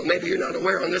Haiti, but maybe you're not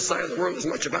aware on this side of the world as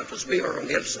much about this we are on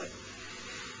the other side.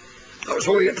 I was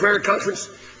holding a prayer conference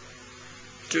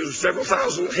to several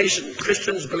thousand Haitian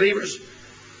Christians, believers,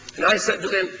 and I said to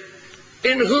them,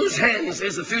 in whose hands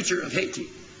is the future of Haiti?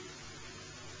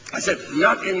 I said,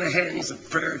 not in the hands of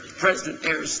President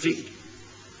Aristide.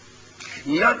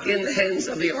 Not in the hands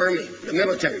of the army, the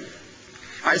military.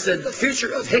 I said, the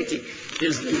future of Haiti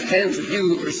is in the hands of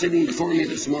you who are sitting before me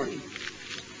this morning,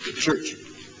 the church.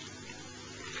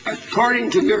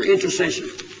 According to your intercession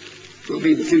will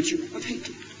be the future of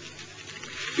Haiti.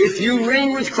 If you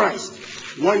reign with Christ,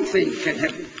 one thing can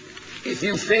happen. If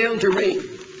you fail to reign,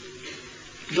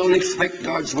 don't expect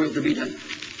God's will to be done.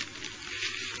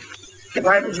 The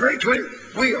Bible is very clear.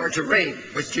 We are to reign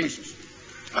with Jesus.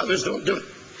 Others don't do it.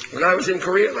 When I was in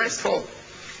Korea last fall,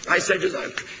 I said to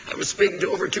them, I was speaking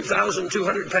to over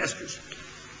 2,200 pastors.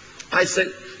 I said,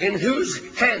 in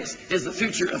whose hands is the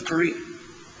future of Korea?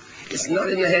 It's not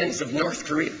in the hands of North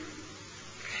Korea.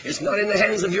 It's not in the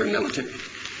hands of your military.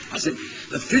 I said,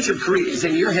 the future of Korea is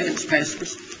in your hands,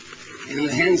 pastors, and in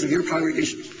the hands of your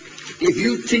congregations. If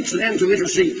you teach them to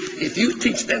intercede, if you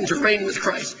teach them to reign with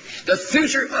Christ, the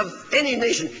future of any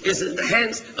nation is in the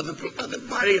hands of the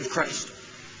body of Christ.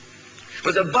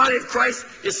 But the body of Christ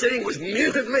is sitting with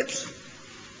muted lips.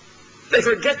 They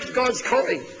forget God's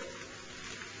calling.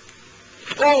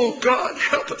 Oh, God,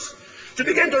 help us to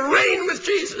begin to reign with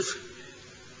Jesus.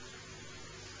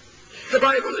 The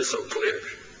Bible is so clear.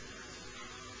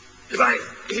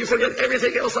 If you forget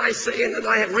everything else I say and that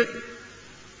I have written,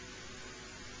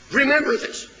 remember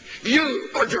this. You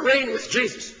are to reign with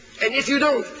Jesus. And if you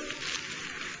don't,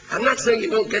 I'm not saying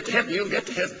you won't get to heaven. You'll get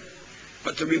to heaven.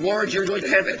 But the reward you're going to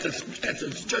have at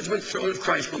the judgment throne of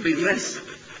Christ will be less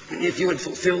than if you had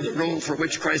fulfilled the role for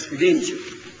which Christ redeemed you.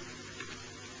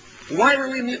 Why were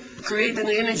we created in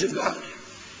the image of God?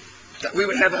 That we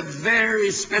would have a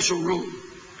very special role.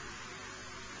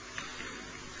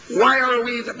 Why are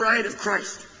we the bride of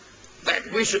Christ?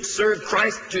 That we should serve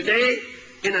Christ today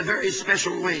in a very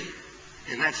special way.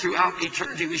 And that throughout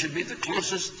eternity we should be the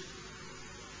closest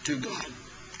to God.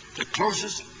 The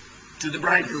closest to the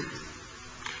bridegroom.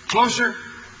 Closer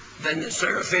than the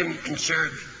seraphim and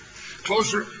cherubim.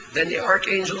 Closer than the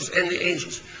archangels and the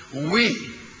angels.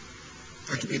 We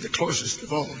are to be the closest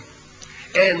of all.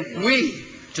 And we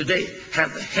today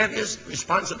have the heaviest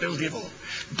responsibility of all.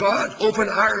 God, open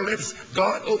our lips.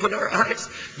 God, open our eyes.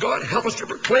 God, help us to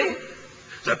proclaim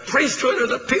the priesthood of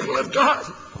the people of God.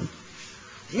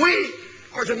 We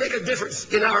are to make a difference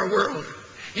in our world.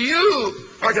 You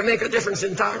are to make a difference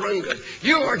in Tauranga.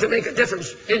 You are to make a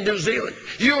difference in New Zealand.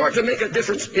 You are to make a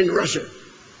difference in Russia,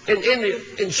 in India,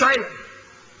 in China.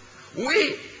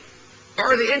 We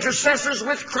are the intercessors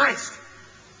with Christ.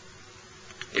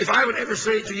 If I would ever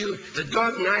say to you that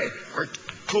God and I are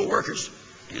co-workers,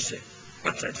 you say,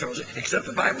 what's that, fellow? Except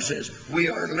the Bible says, we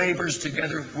are laborers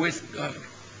together with God.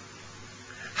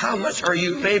 How much are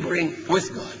you laboring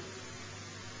with God?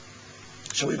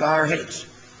 So we bow our heads.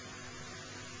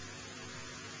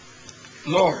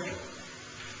 Lord,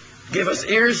 give us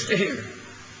ears to hear.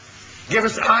 Give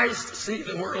us eyes to see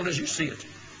the world as you see it.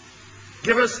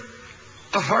 Give us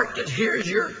a heart that hears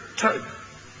your tug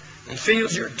and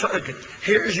feels your tug and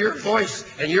hears your voice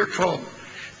and your call.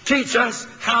 Teach us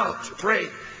how to pray.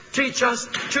 Teach us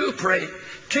to pray.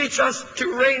 Teach us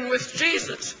to reign with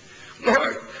Jesus.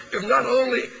 Lord, you've not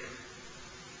only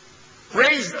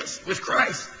raised us with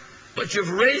Christ, but you've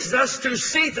raised us to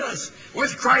seat us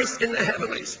with Christ in the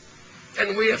heavenlies.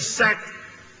 And we have sat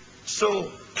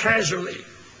so casually.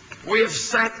 We have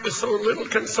sat with so little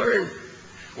concern.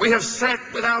 We have sat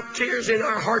without tears in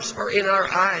our hearts or in our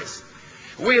eyes.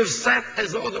 We have sat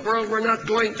as though the world were not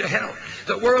going to hell.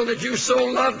 The world that you so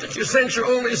loved that you sent your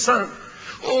only Son.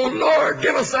 Oh Lord,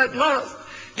 give us that love.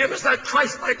 Give us that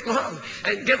Christ-like love.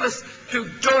 And give us to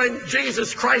join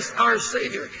Jesus Christ our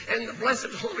Savior and the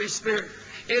blessed Holy Spirit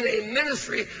in a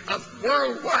ministry of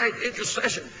worldwide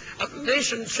intercession, of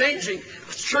nation-changing,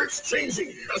 of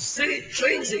church-changing, of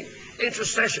city-changing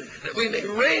intercession, that we may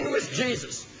reign with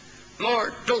Jesus.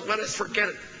 Lord, don't let us forget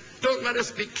it. Don't let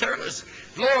us be careless.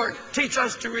 Lord, teach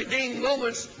us to redeem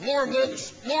moments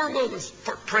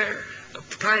for prayer, the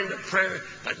kind of prayer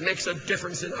that makes a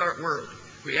difference in our world.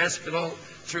 We ask it all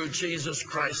through Jesus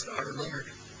Christ our Lord.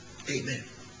 Amen.